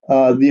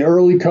 The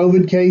early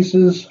COVID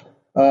cases,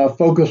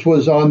 focus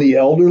was on the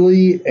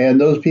elderly and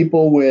those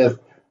people with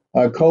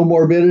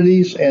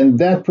comorbidities, and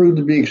that proved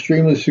to be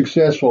extremely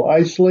successful.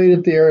 Isolate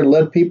it there and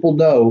let people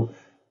know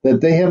that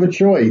they have a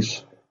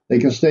choice. They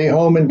can stay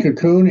home and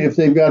cocoon if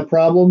they've got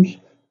problems,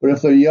 but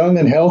if they're young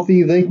and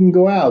healthy, they can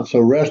go out. So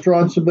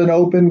restaurants have been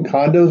open,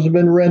 condos have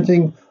been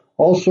renting,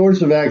 all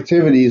sorts of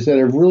activities that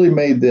have really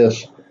made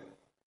this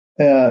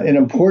an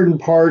important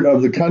part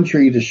of the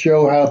country to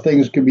show how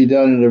things could be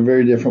done in a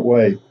very different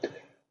way.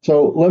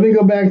 So let me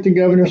go back to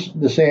Governor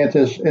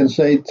DeSantis and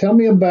say, tell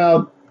me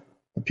about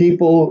the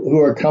people who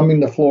are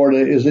coming to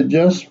Florida. Is it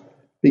just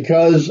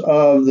because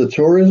of the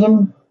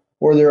tourism,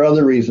 or are there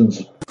other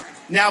reasons?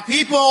 Now,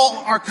 people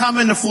are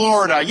coming to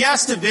Florida,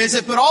 yes, to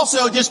visit, but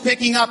also just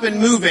picking up and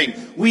moving.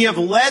 We have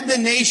led the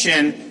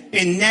nation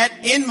in net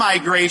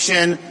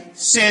in-migration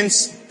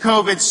since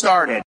COVID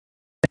started.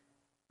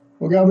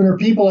 Well, Governor,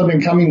 people have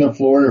been coming to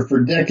Florida for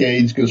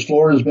decades because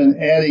Florida's been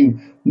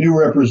adding new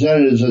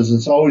representatives as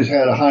it's always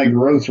had a high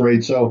growth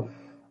rate. So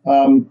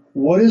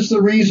what is the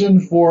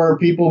reason for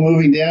people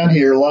moving down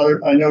here?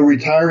 I know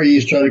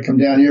retirees try to come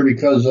down here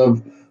because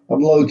of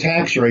low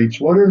tax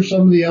rates. What are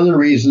some of the other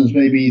reasons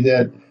maybe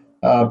that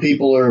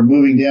people are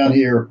moving down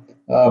here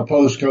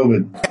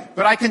post-COVID?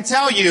 But I can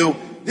tell you,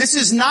 this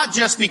is not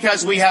just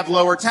because we have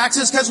lower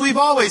taxes, because we've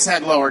always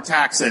had lower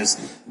taxes.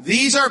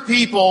 These are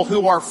people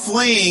who are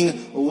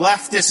fleeing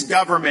leftist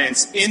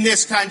governments in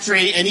this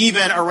country and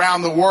even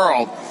around the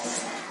world.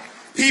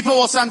 People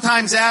will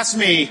sometimes ask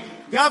me,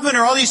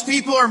 Governor, all these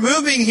people are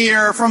moving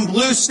here from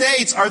blue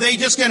states. Are they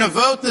just going to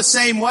vote the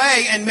same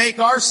way and make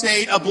our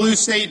state a blue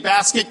state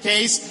basket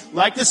case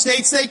like the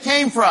states they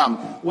came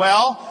from?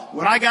 Well,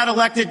 when I got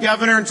elected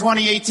governor in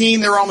 2018,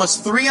 there were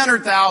almost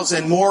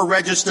 300,000 more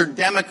registered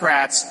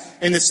Democrats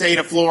in the state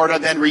of Florida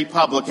than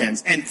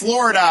Republicans. And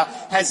Florida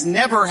has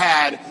never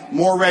had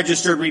more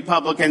registered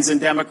Republicans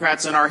and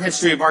Democrats in our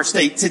history of our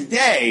state.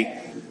 Today,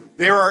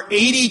 there are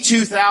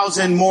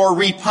 82,000 more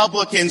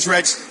Republicans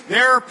registered.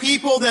 There are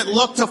people that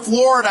look to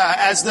Florida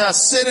as the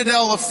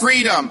citadel of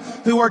freedom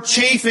who are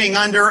chafing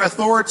under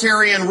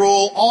authoritarian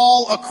rule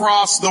all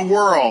across the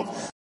world.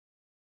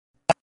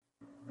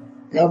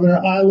 Governor,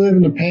 I live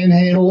in the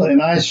Panhandle,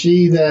 and I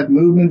see that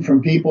movement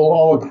from people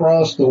all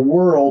across the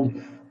world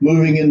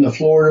moving into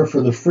Florida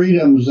for the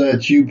freedoms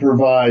that you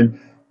provide.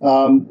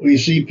 We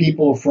see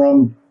people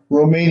from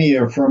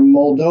Romania, from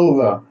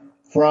Moldova,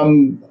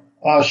 from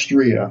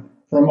Austria,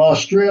 from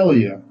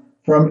Australia,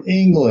 from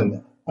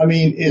England. I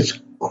mean, it's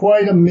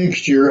quite a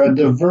mixture, a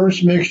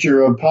diverse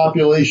mixture of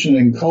population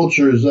and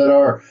cultures that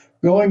are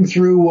going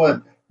through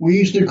what we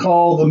used to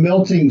call the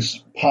melting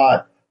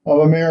pot of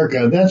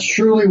America. That's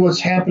truly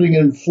what's happening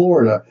in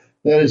Florida,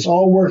 that it's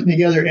all working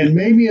together. And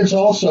maybe it's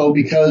also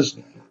because,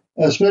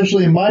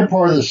 especially in my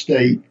part of the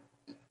state,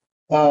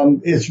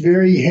 it's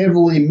very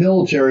heavily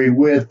military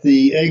with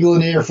the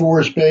Eglin Air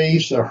Force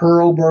Base, the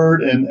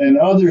Hurlburt, and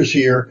others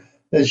here,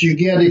 that you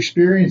get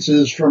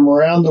experiences from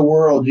around the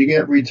world. You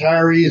get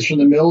retirees from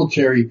the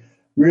military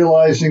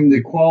realizing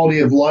the quality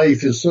of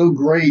life is so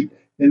great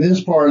in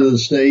this part of the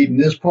state, in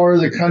this part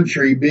of the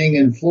country, being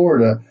in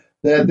Florida,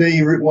 that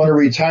they want to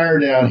retire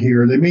down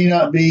here. They may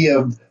not be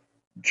of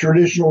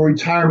traditional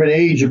retirement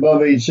age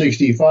above age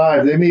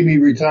 65. They may be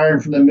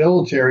retiring from the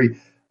military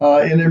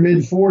in their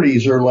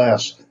mid-40s or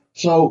less.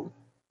 So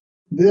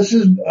this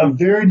is a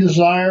very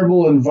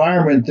desirable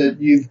environment that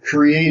you've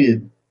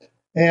created.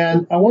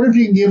 And I wonder if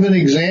you can give an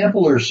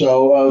example or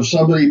so of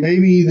somebody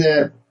maybe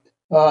that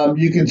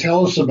you can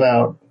tell us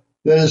about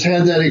that has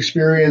had that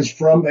experience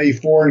from a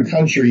foreign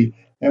country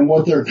and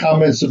what their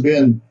comments have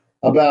been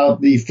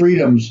about the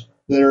freedoms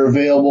that are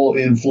available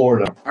in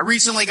Florida. I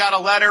recently got a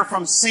letter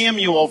from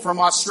Samuel from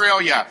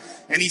Australia,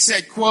 and he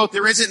said, quote,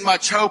 "There isn't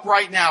much hope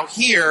right now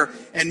here,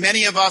 and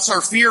many of us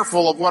are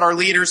fearful of what our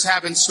leaders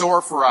have in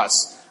store for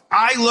us.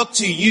 I look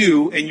to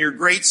you in your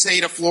great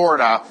state of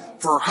Florida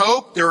for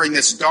hope during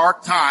this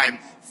dark time.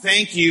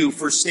 Thank you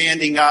for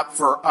standing up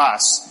for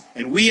us."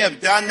 And we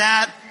have done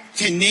that.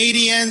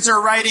 Canadians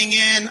are writing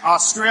in,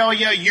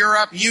 Australia,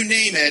 Europe, you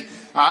name it.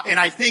 And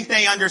I think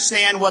they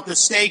understand what the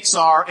stakes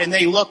are, and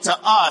they look to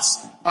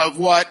us of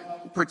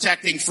what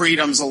protecting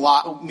freedoms a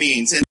lot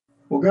means.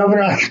 Well,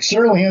 Governor, I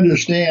certainly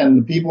understand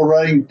the people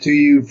writing to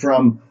you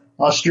from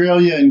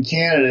Australia and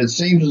Canada. It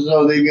seems as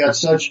though they've got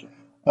such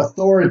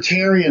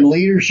authoritarian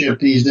leadership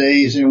these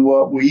days in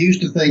what we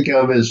used to think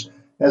of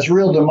as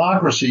real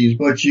democracies.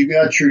 But you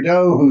got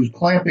Trudeau, who's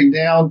clamping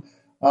down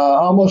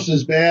almost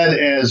as bad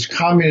as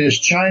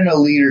communist China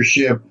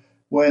leadership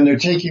when they're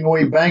taking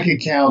away bank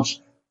accounts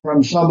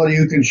from somebody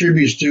who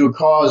contributes to a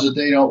cause that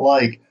they don't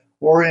like.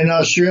 Or in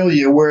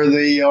Australia, where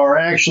they are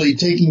actually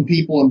taking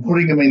people and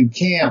putting them in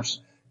camps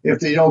if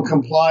they don't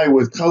comply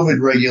with COVID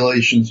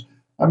regulations.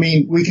 I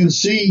mean, we can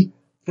see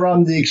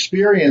from the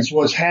experience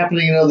what's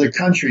happening in other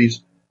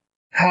countries,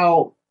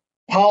 how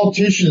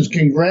politicians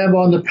can grab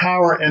onto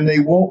power and they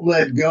won't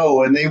let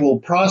go, and they will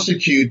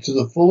prosecute to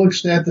the full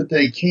extent that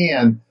they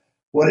can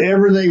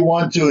whatever they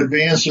want to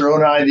advance their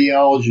own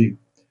ideology.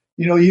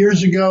 You know,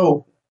 years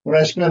ago, when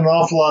I spent an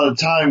awful lot of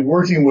time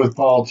working with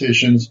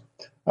politicians,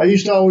 I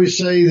used to always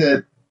say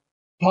that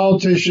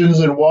politicians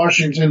in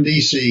Washington,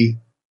 D.C.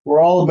 were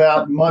all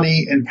about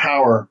money and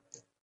power.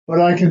 But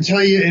I can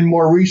tell you in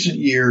more recent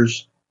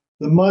years,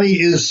 the money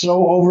is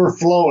so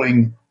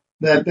overflowing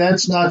that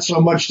that's not so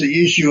much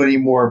the issue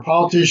anymore.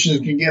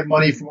 Politicians can get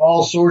money from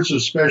all sorts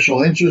of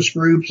special interest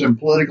groups and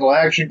political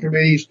action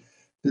committees.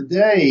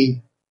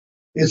 Today,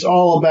 it's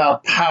all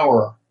about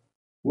power.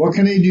 What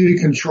can they do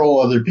to control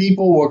other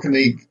people? What can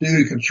they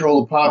do to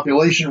control the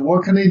population?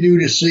 What can they do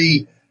to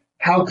see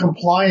how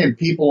compliant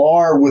people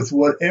are with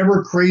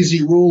whatever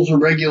crazy rules or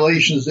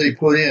regulations they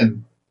put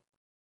in?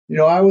 You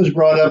know, I was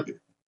brought up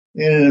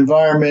in an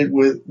environment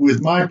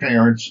with my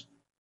parents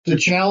to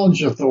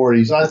challenge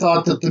authorities. I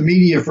thought that the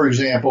media, for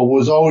example,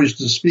 was always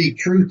to speak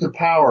truth to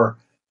power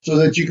so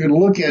that you could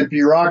look at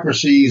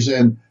bureaucracies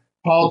and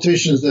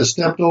politicians that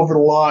stepped over the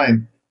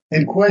line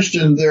and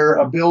question their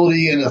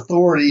ability and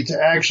authority to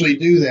actually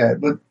do that.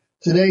 But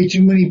today,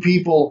 too many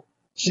people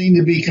seem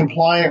to be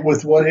compliant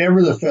with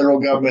whatever the federal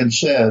government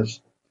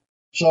says.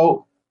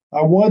 So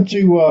I want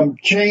to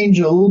change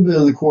a little bit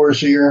of the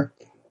course here.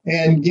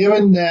 And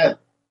given that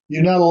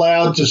you're not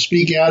allowed to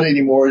speak out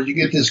anymore, you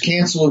get this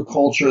cancel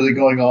culture that's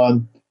going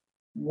on,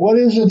 what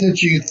is it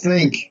that you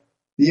think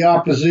the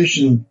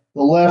opposition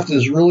the left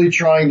is really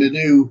trying to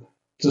do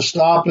to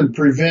stop and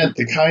prevent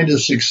the kind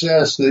of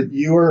success that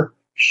you're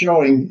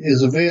showing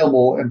is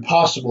available and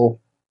possible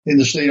in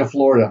the state of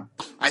Florida?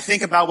 I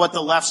think about what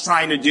the left's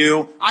trying to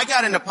do. I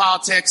got into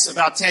politics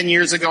about 10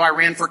 years ago. I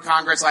ran for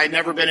Congress. I had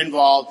never been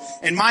involved.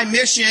 And my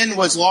mission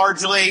was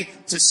largely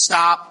to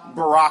stop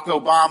Barack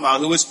Obama,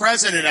 who was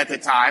president at the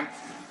time.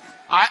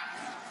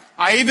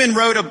 I even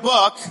wrote a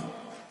book,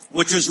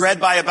 which was read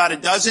by about a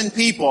dozen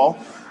people,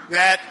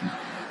 that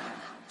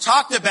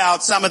talked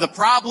about some of the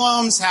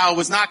problems, how it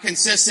was not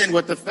consistent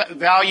with the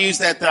values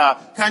that the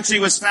country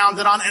was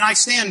founded on. And I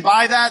stand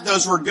by that.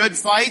 Those were good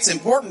fights,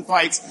 important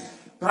fights.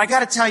 But I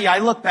got to tell you, I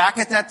look back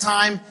at that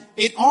time,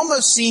 it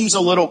almost seems a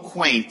little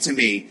quaint to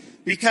me,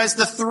 because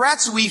the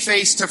threats we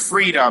face to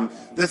freedom,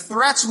 the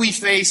threats we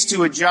face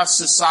to a just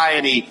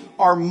society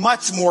are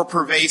much more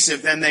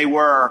pervasive than they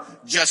were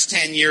just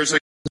 10 years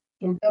ago.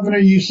 So, Governor,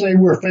 you say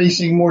we're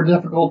facing more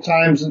difficult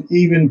times than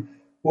even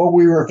what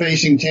we were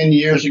facing 10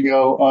 years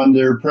ago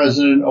under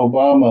President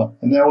Obama,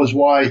 and that was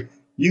why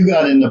you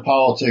got into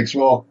politics.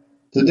 Well,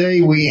 today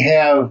we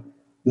have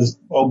this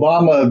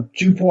Obama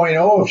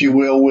 2.0, if you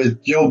will,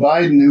 with Joe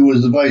Biden, who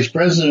was the vice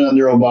president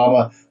under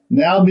Obama,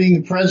 now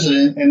being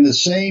president, and the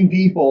same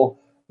people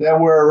that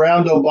were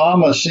around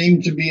Obama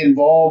seem to be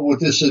involved with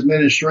this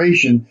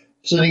administration,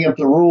 setting up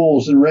the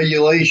rules and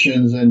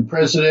regulations and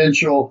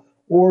presidential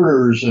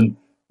orders and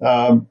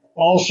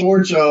all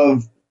sorts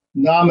of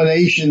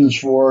nominations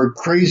for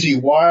crazy,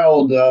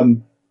 wild,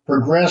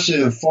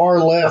 progressive,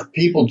 far-left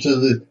people to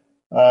the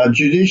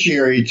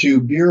judiciary, to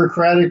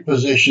bureaucratic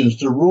positions,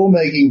 to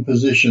rulemaking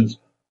positions.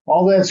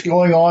 All that's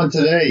going on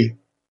today.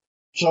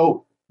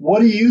 So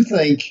what do you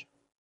think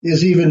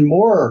is even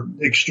more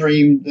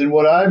extreme than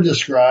what I've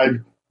described?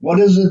 What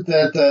is it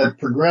that the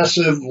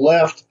progressive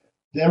left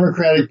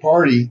Democratic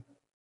Party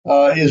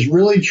is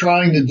really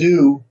trying to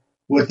do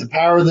with the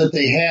power that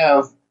they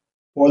have,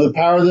 or the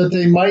power that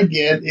they might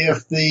get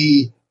if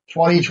the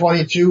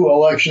 2022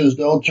 elections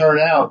don't turn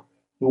out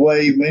the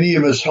way many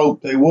of us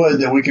hope they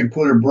would, that we can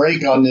put a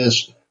brake on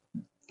this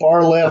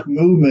far left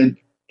movement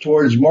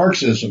towards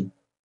Marxism?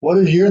 What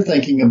is your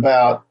thinking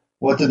about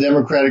what the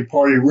Democratic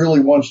Party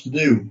really wants to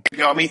do?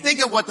 I mean,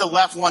 think of what the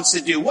left wants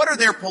to do. What are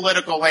their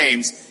political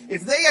aims?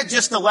 If they had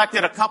just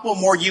elected a couple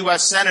more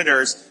U.S.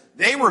 senators,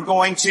 they were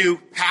going to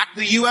pack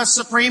the U.S.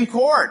 Supreme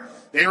Court.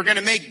 They were going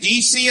to make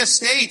D.C. a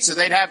state, so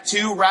they'd have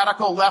 2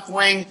 radical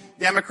left-wing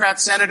Democrat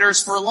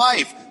senators for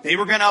life. They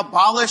were going to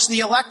abolish the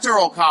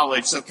Electoral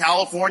College so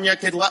California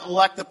could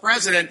elect the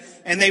president,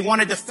 and they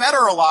wanted to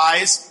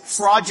federalize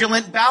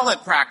fraudulent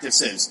ballot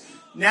practices.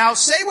 Now,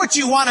 say what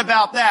you want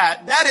about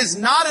that. That is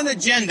not an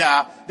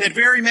agenda that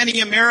very many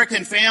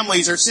American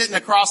families are sitting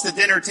across the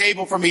dinner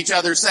table from each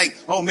other saying,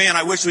 oh, man,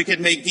 I wish we could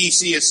make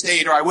D.C. a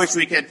state, or I wish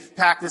we could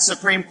pack the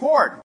Supreme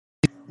Court.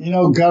 You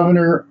know,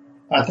 Governor,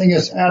 I think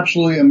it's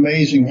absolutely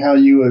amazing how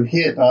you have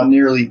hit on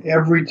nearly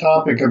every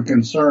topic of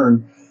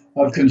concern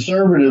of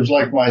conservatives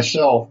like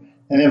myself,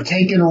 and have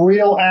taken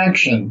real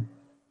action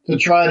to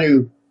try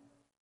to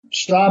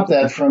stop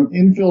that from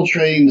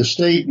infiltrating the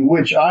state in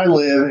which I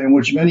live, and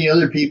which many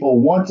other people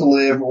want to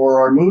live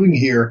or are moving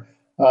here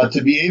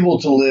to be able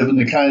to live in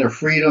the kind of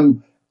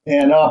freedom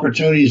and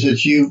opportunities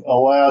that you've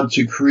allowed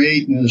to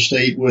create in the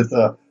state with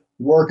the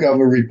work of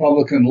a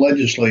Republican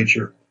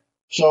legislature.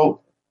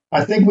 So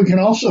I think we can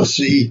also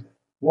see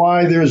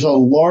why there's a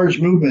large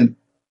movement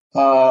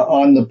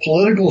on the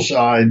political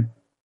side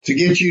to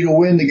get you to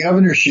win the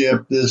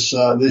governorship this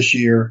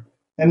year,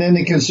 and then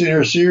to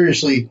consider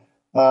seriously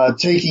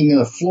taking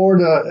the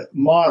Florida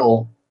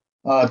model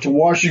to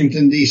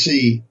Washington,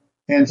 D.C.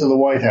 and to the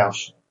White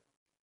House.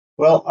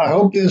 Well, I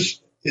hope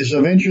this is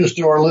of interest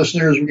to our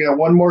listeners. We've got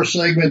one more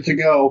segment to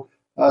go.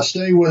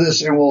 Stay with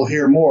us and we'll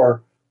hear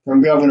more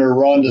from Governor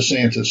Ron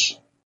DeSantis.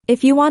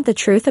 If you want the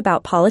truth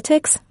about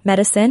politics,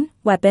 medicine,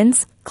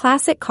 weapons,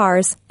 classic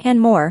cars, and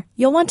more,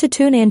 you'll want to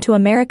tune in to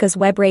America's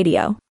Web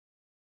Radio.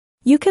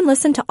 You can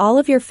listen to all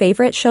of your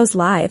favorite shows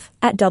live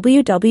at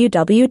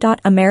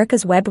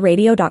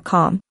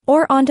www.americaswebradio.com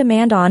or on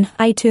demand on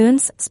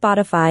iTunes,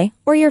 Spotify,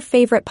 or your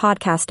favorite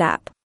podcast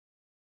app.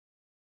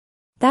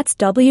 That's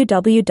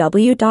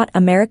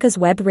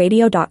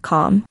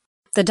www.americaswebradio.com.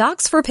 The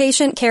Docs for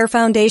Patient Care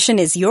Foundation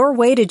is your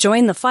way to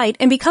join the fight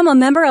and become a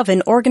member of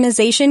an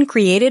organization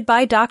created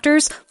by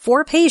doctors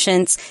for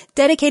patients,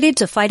 dedicated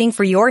to fighting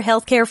for your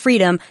healthcare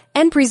freedom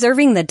and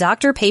preserving the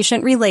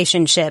doctor-patient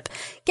relationship.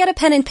 Get a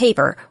pen and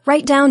paper.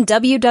 Write down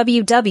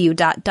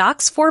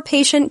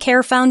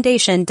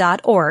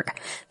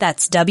www.docsforpatientcarefoundation.org.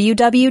 That's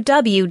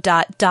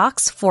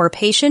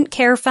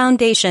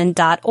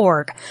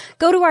www.docsforpatientcarefoundation.org.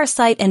 Go to our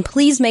site and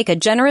please make a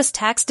generous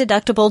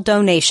tax-deductible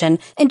donation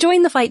and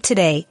join the fight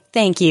today.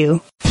 Thank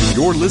you.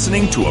 You're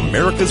listening to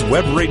America's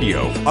Web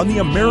Radio on the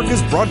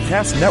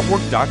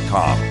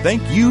AmericasBroadcastNetwork.com.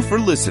 Thank you for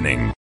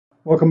listening.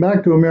 Welcome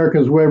back to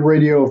America's Web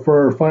Radio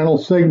for our final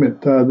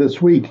segment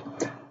this week.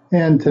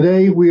 And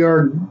today we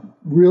are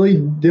really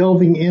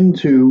delving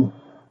into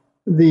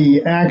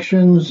the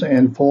actions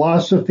and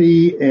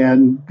philosophy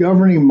and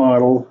governing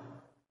model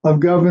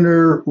of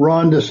Governor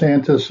Ron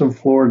DeSantis of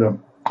Florida.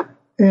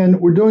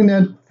 And we're doing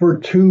that for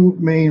two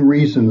main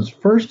reasons.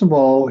 First of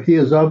all, he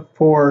is up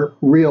for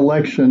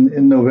re-election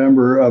in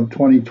November of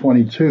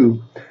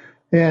 2022.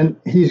 And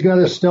he's got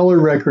a stellar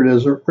record.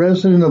 As a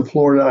resident of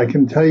Florida, I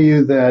can tell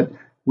you that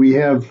we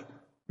have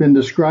been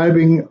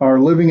describing our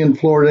living in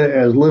Florida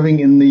as living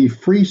in the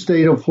free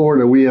state of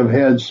Florida. We have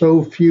had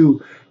so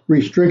few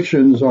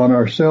restrictions on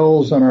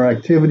ourselves, on our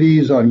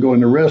activities, on going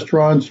to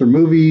restaurants or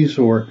movies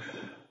or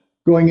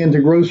going into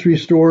grocery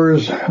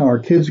stores, our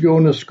kids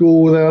going to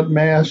school without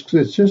masks.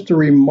 It's just a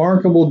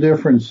remarkable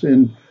difference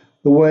in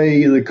the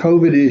way the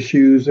COVID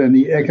issues and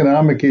the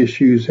economic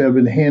issues have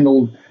been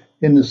handled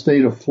in the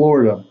state of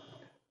Florida.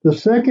 The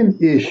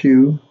second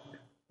issue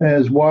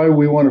is why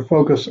we want to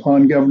focus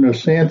on Governor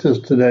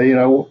DeSantis today,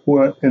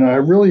 and I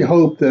really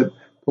hope that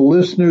the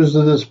listeners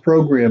of this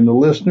program, the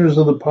listeners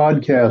of the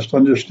podcast,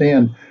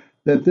 understand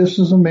that this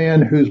is a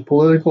man whose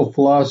political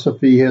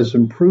philosophy has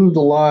improved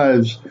the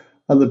lives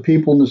of the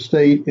people in the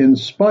state in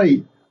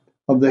spite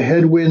of the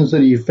headwinds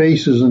that he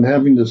faces and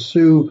having to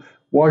sue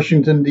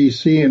Washington,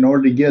 D.C. in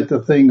order to get the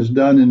things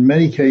done in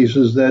many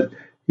cases that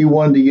he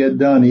wanted to get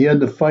done. He had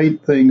to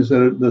fight things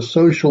that are the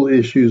social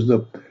issues,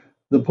 the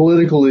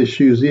political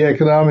issues, the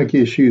economic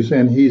issues,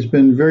 and he's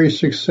been very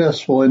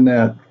successful in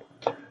that.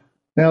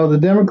 Now, the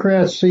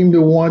Democrats seem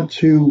to want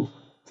to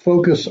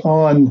focus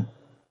on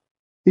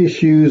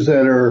issues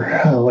that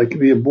are like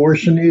the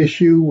abortion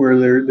issue,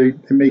 where they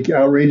make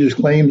outrageous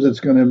claims that's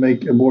going to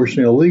make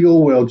abortion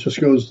illegal. Well, it just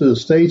goes to the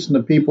states, and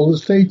the people in the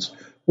states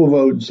will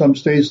vote. In some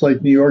states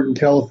like New York and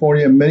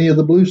California, and many of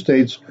the blue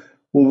states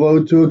will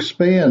vote to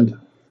expand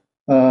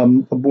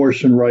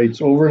abortion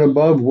rights over and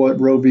above what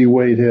Roe v.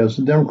 Wade has.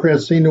 The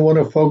Democrats seem to want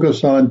to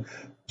focus on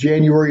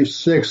January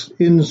 6th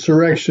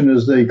insurrection,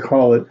 as they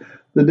call it.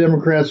 The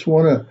Democrats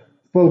want to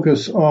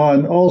focus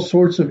on all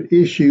sorts of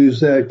issues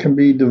that can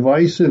be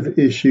divisive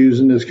issues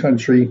in this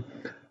country,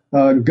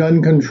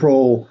 gun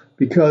control,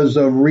 because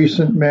of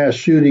recent mass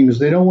shootings.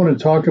 They don't want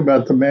to talk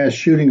about the mass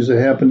shootings that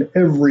happen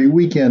every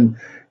weekend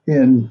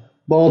in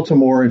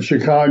Baltimore and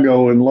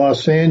Chicago and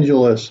Los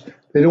Angeles.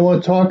 They don't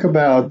want to talk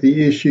about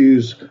the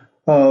issues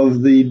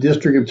of the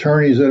district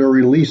attorneys that are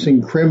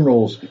releasing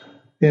criminals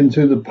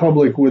into the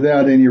public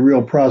without any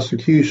real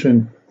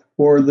prosecution,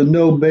 or the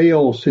no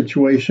bail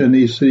situation in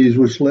these cities,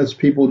 which lets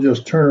people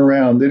just turn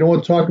around. They don't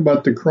want to talk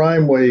about the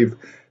crime wave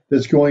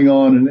that's going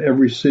on in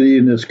every city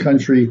in this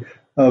country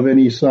of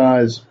any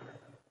size.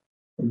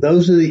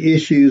 Those are the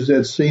issues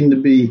that seem to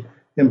be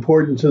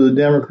important to the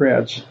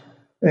Democrats.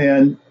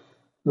 And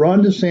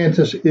Ron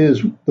DeSantis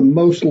is the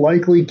most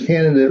likely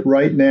candidate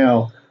right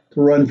now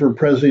to run for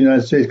president of the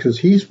United States because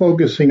he's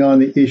focusing on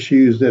the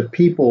issues that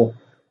people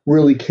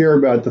really care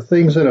about, the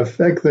things that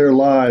affect their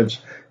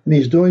lives. And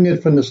he's doing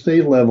it from the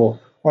state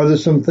level. Are there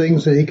some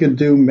things that he could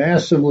do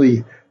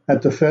massively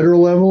at the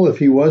federal level if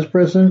he was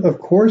president? Of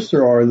course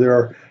there are.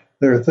 There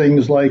are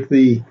things like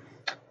the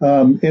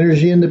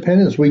energy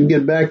independence. We can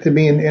get back to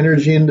being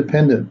energy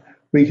independent.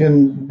 We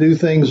can do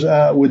things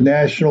with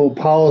national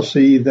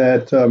policy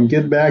that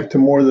get back to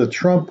more of the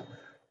Trump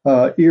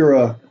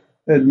era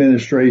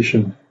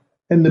administration.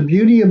 And the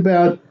beauty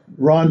about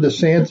Ron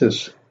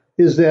DeSantis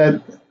is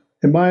that,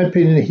 in my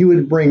opinion, he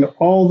would bring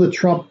all the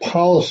Trump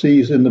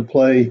policies into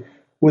play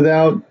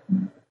without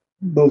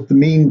both the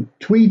mean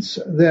tweets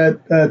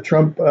that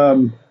Trump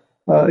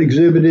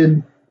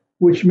exhibited,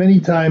 which many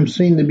times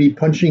seem to be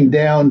punching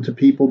down to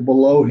people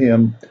below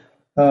him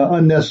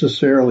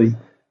unnecessarily.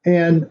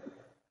 And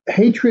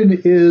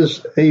hatred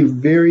is a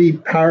very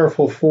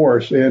powerful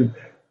force. And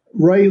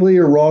rightly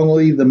or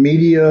wrongly, the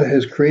media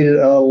has created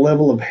a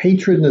level of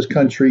hatred in this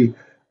country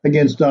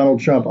against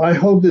Donald Trump. I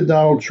hope that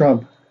Donald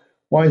Trump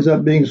winds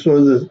up being sort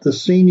of the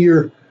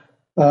senior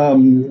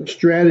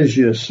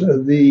strategist,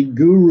 the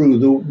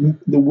guru,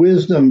 the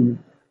wisdom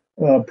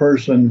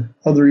person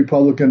of the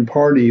Republican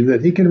Party,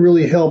 that he can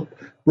really help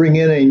bring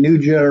in a new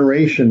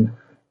generation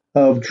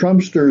of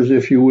Trumpsters,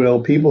 if you will,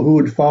 people who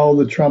would follow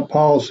the Trump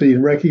policy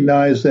and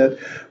recognize that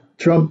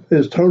Trump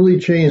has totally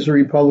changed the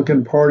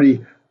Republican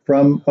Party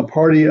from a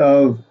party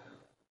of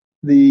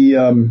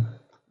the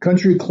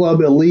country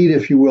club elite,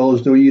 if you will,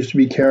 as though it used to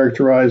be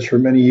characterized for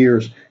many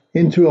years,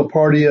 into a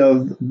party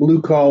of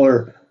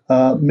blue-collar,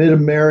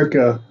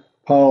 mid-America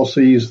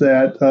policies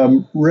that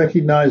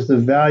recognize the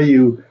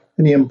value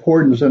and the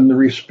importance and the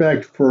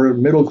respect for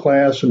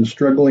middle-class and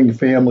struggling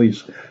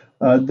families.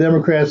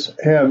 Democrats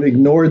have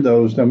ignored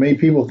those. Now, many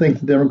people think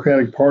the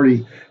Democratic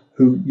Party,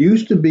 who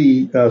used to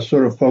be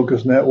sort of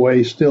focused in that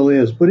way, still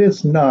is, but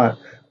it's not.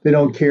 They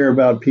don't care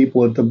about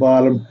people at the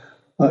bottom.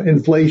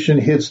 Inflation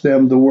hits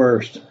them the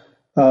worst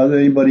than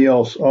anybody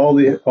else. All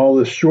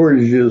the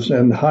shortages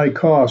and high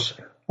costs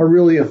are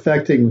really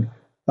affecting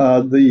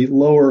the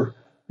lower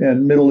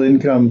and middle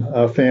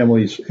income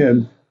families,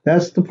 and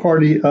that's the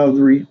party of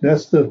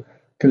that's the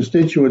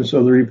constituents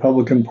of the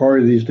Republican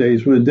Party these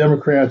days. Where the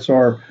Democrats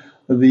are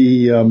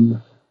the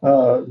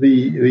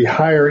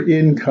higher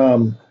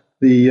income,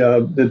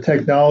 the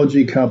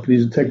technology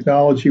companies, the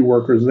technology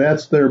workers.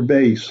 That's their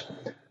base.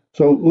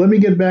 So let me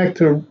get back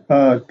to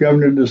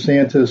Governor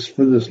DeSantis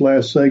for this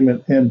last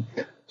segment and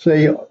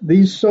say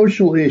these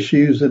social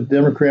issues that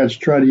Democrats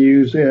try to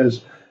use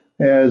as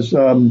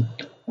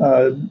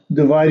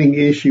dividing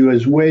issue,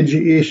 as wedge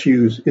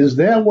issues, is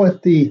that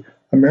what the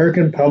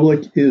American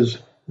public is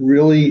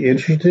really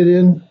interested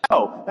in?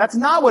 No, that's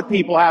not what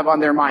people have on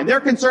their mind. They're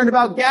concerned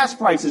about gas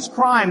prices,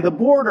 crime, the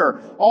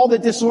border, all the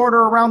disorder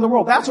around the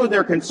world. That's what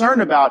they're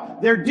concerned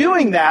about. They're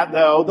doing that,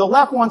 though. The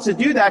left wants to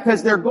do that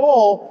because their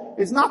goal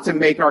is not to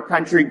make our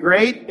country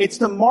great. It's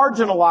to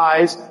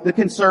marginalize the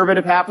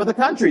conservative half of the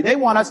country. They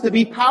want us to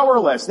be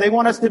powerless. They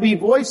want us to be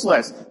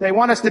voiceless. They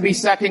want us to be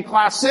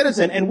second-class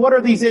citizen. And what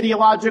are these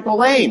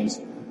ideological aims?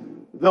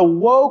 The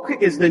woke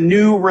is the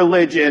new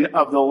religion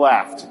of the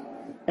left.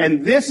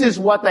 And this is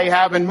what they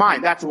have in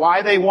mind. That's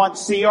why they want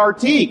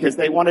CRT, because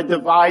they want to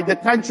divide the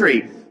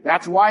country.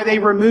 That's why they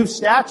remove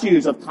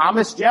statues of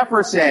Thomas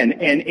Jefferson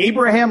and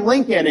Abraham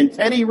Lincoln and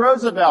Teddy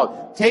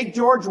Roosevelt. Take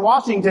George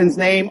Washington's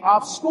name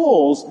off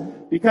schools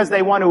because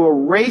they want to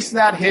erase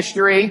that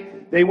history.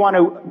 They want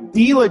to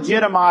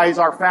delegitimize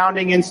our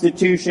founding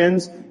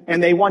institutions,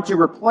 and they want to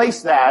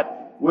replace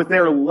that with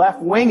their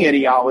left-wing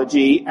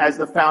ideology as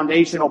the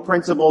foundational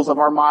principles of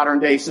our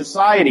modern-day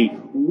society.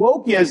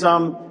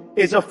 Wokeism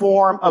is a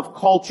form of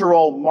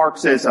cultural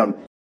Marxism.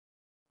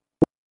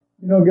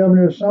 You know,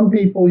 Governor, some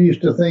people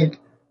used to think,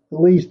 at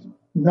least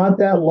not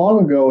that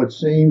long ago, it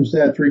seems,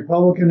 that the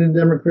Republican and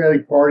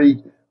Democratic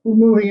Party were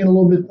moving in a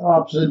little bit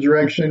opposite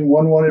direction.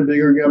 One wanted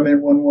bigger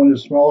government, one wanted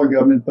smaller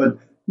government, but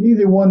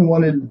neither one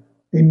wanted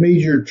a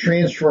major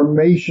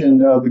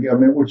transformation of the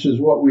government, which is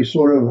what we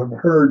sort of have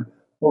heard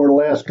over the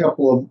last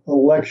couple of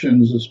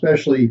elections,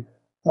 especially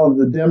of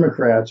the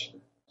Democrats.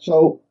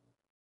 So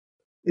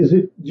is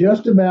it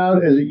just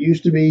about as it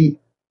used to be,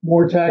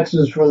 more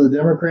taxes for the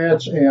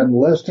Democrats and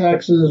less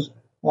taxes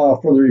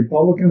for the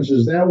Republicans?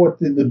 Is that what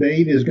the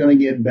debate is going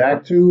to get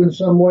back to in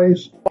some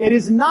ways? It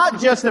is not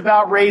just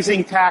about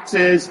raising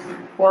taxes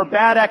or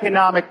bad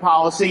economic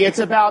policy. It's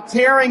about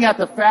tearing at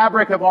the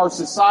fabric of our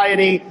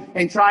society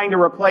and trying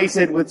to replace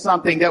it with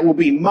something that will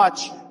be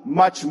much,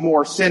 much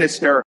more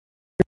sinister.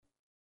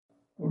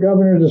 Well,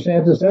 Governor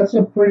DeSantis, that's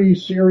a pretty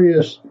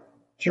serious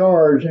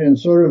charge and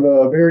sort of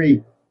a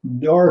very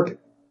dark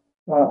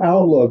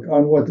outlook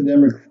on what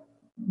the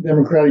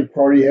Democratic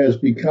Party has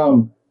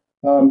become.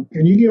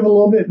 Can you give a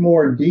little bit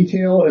more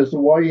detail as to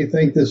why you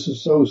think this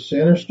is so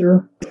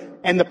sinister?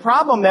 And the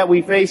problem that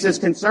we face as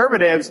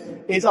conservatives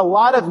is a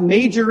lot of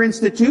major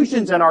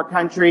institutions in our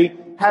country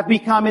have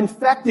become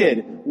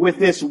infected with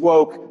this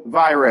woke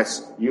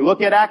virus. You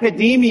look at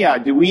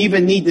academia. Do we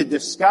even need to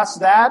discuss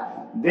that?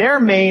 Their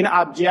main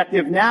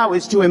objective now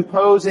is to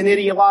impose an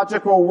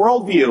ideological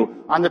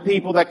worldview on the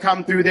people that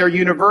come through their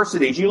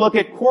universities. You look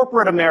at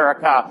corporate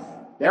America.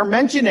 They're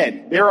mentioning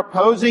it. They're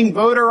opposing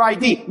voter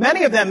ID.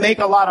 Many of them make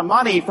a lot of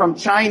money from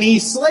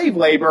Chinese slave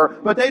labor,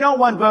 but they don't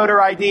want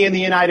voter ID in the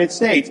United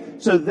States.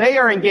 So they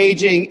are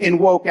engaging in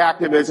woke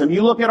activism.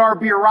 You look at our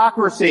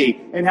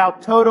bureaucracy and how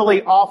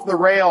totally off the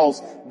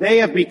rails they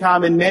have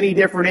become in many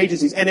different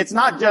agencies. And it's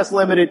not just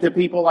limited to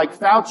people like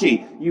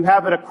Fauci. You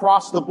have it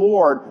across the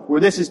board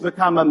where this has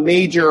become a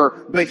major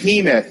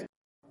behemoth.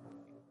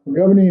 Well,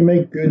 Governor, you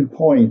make good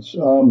points.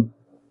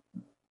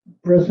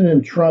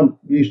 President Trump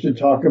used to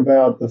talk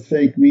about the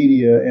fake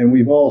media, and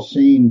we've all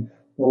seen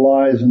the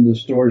lies and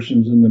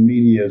distortions in the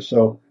media.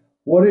 So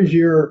what is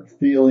your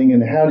feeling,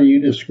 and how do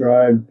you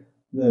describe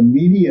the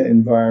media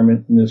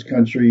environment in this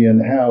country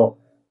and how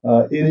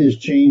it is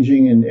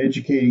changing and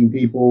educating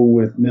people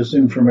with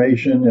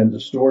misinformation and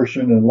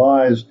distortion and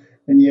lies,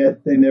 and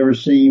yet they never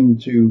seem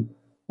to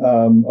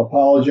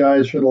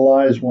apologize for the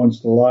lies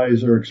once the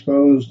lies are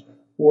exposed,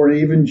 or to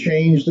even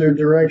change their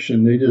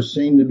direction? They just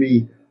seem to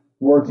be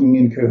working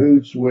in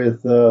cahoots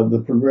with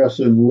the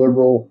progressive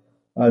liberal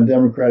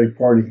Democratic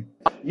Party.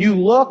 You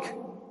look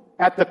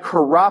at the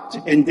corrupt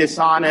and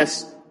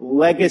dishonest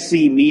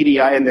legacy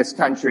media in this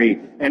country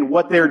and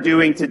what they're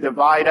doing to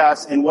divide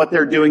us and what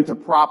they're doing to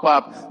prop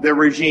up the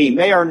regime.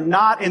 They are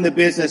not in the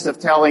business of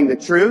telling the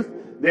truth.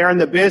 They're in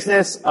the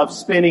business of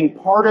spinning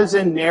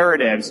partisan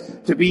narratives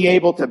to be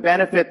able to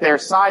benefit their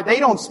side. They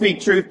don't speak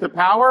truth to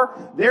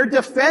power. They're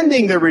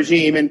defending the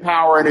regime in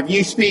power. And if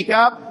you speak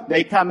up,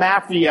 they come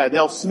after you.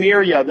 They'll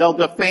smear you. They'll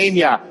defame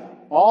you.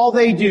 All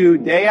they do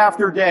day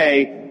after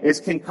day is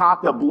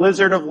concoct a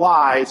blizzard of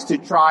lies to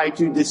try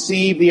to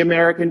deceive the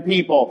American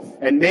people.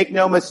 And make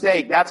no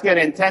mistake, that's going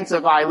to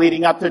intensify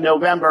leading up to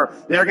November.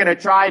 They're going to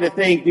try to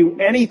do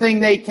anything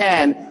they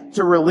can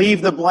to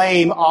relieve the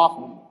blame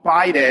off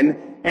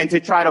Biden and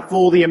to try to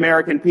fool the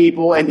American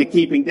people into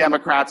keeping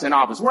Democrats in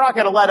office. We're not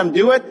going to let them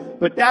do it,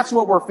 but that's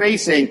what we're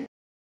facing.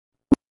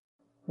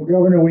 Well,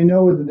 Governor, we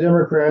know what the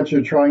Democrats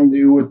are trying to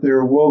do with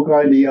their woke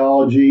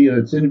ideology.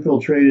 It's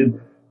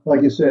infiltrated,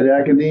 like you said,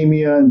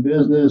 academia and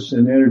business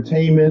and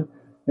entertainment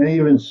and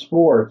even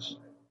sports.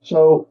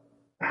 So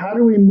how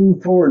do we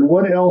move forward?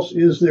 What else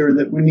is there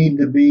that we need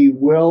to be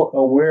well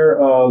aware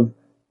of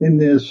in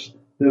this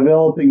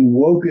developing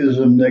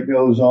wokeism that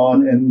goes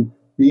on and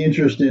the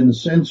interest in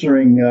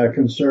censoring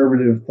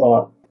conservative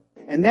thought?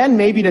 And then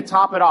maybe to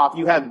top it off,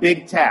 you have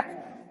big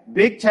tech.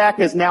 Big tech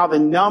is now the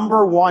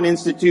number one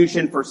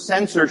institution for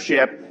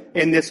censorship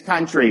in this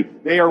country.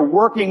 They are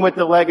working with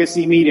the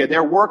legacy media.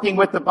 They're working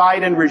with the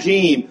Biden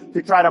regime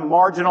to try to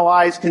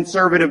marginalize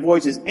conservative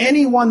voices.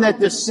 Anyone that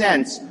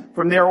dissents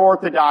from their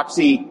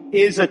orthodoxy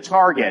is a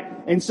target.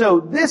 And so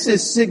this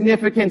is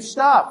significant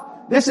stuff.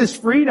 This is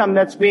freedom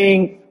that's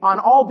being, on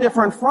all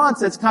different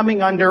fronts, that's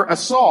coming under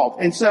assault.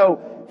 And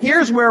so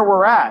here's where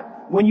we're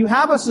at. When you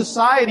have a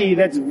society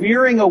that's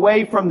veering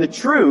away from the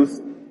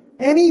truth,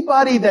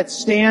 anybody that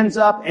stands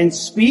up and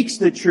speaks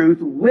the truth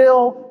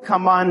will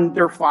come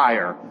under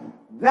fire.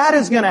 That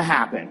is going to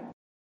happen.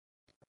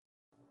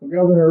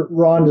 Governor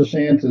Ron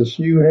DeSantis,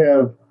 you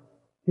have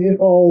hit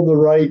all the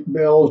right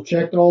bells,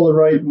 checked all the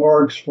right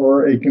marks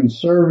for a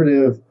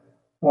conservative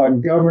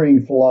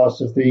governing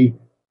philosophy,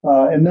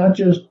 and not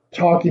just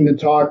talking the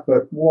talk,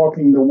 but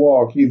walking the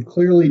walk. You've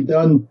clearly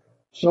done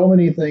so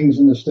many things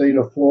in the state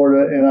of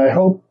Florida, and I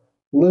hope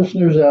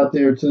listeners out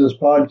there to this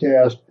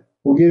podcast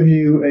will give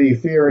you a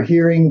fair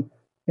hearing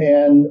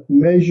and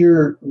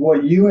measure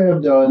what you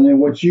have done and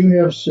what you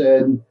have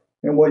said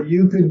and what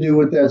you could do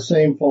with that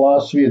same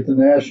philosophy at the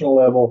national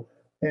level,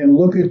 and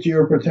look at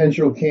your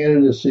potential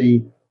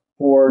candidacy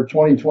for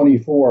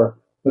 2024.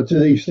 But to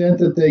the extent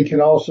that they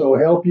can also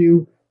help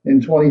you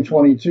in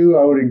 2022,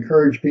 I would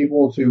encourage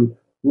people to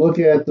look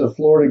at the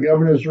Florida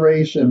governor's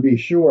race and be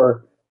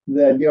sure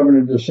that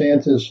Governor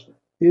DeSantis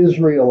is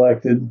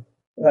reelected.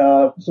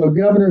 So,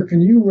 Governor,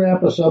 can you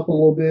wrap us up a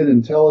little bit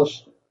and tell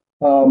us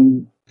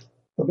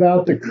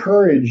about the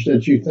courage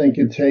that you think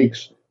it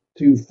takes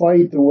to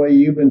fight the way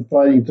you've been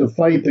fighting, to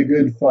fight the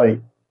good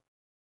fight?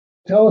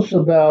 Tell us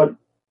about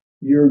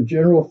your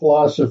general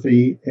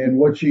philosophy and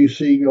what you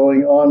see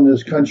going on in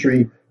this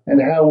country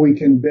and how we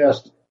can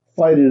best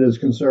fight it as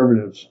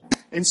conservatives.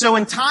 And so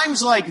in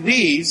times like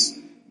these,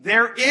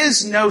 there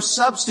is no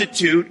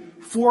substitute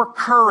for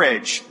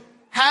courage.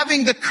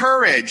 Having the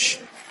courage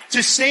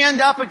to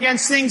stand up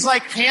against things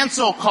like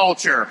cancel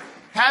culture,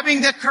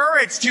 having the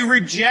courage to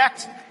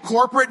reject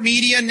corporate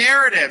media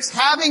narratives,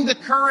 having the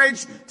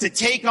courage to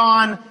take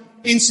on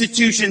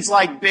institutions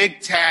like big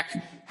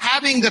tech,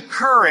 having the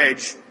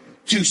courage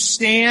to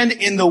stand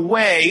in the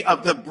way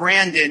of the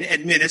Brandon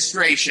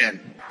administration.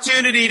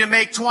 Opportunity to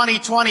make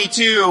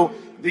 2022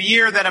 the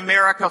year that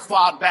America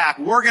fought back.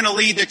 We're going to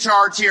lead the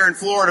charge here in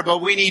Florida,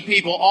 but we need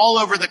people all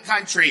over the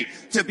country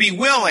to be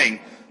willing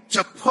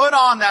to put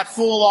on that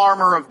full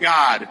armor of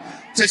God,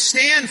 to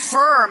stand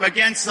firm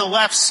against the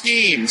left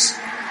schemes.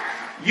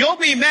 You'll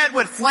be met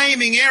with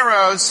flaming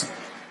arrows,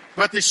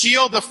 but the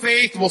shield of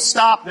faith will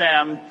stop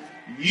them.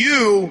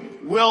 You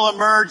will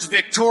emerge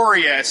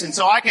victorious. And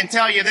so I can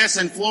tell you this,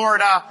 in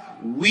Florida,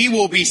 we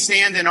will be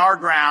standing our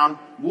ground.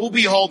 We'll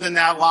be holding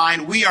that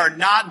line. We are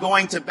not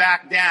going to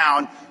back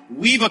down.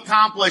 We've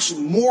accomplished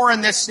more in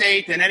this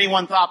state than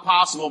anyone thought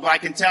possible, but I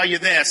can tell you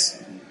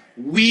this,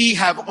 we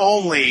have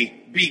only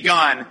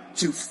begun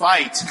to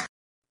fight.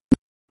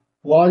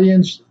 Well,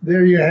 audience,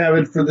 there you have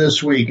it for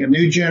this week. A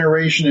new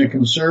generation of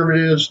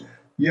conservatives,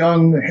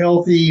 young,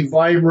 healthy,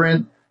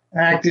 vibrant,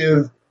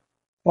 active,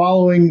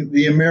 following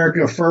the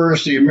America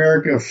First, the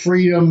America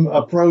Freedom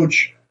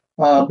approach,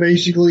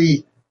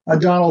 basically a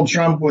Donald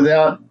Trump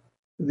without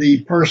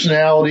the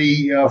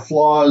personality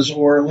flaws,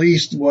 or at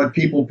least what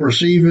people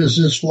perceive as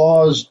his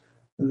flaws,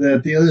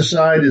 that the other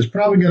side is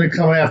probably going to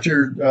come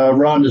after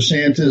Ron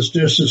DeSantis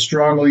just as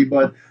strongly,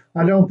 but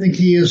I don't think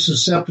he is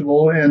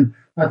susceptible, and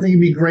I think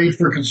it'd be great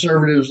for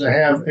conservatives to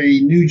have a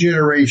new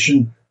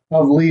generation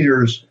of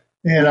leaders.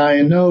 And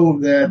I know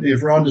that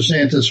if Ron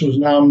DeSantis was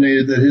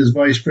nominated, that his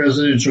vice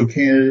presidential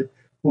candidate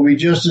will be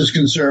just as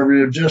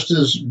conservative, just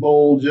as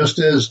bold, just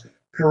as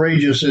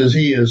courageous as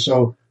he is.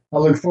 So I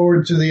look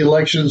forward to the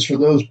elections for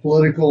those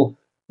political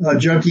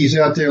junkies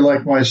out there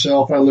like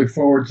myself. I look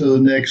forward to the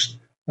next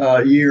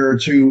year or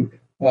two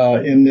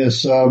in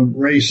this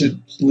race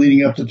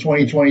leading up to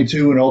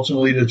 2022 and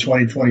ultimately to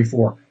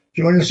 2024.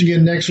 Join us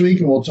again next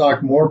week and we'll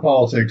talk more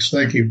politics.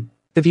 Thank you.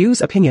 The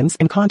views, opinions,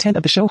 and content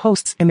of the show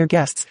hosts and their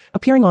guests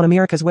appearing on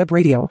America's Web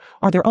Radio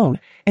are their own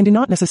and do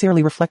not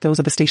necessarily reflect those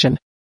of the station.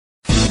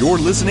 You're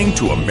listening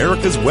to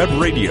America's Web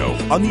Radio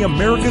on the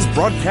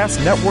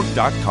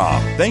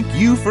AmericasBroadcastNetwork.com. Thank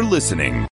you for listening.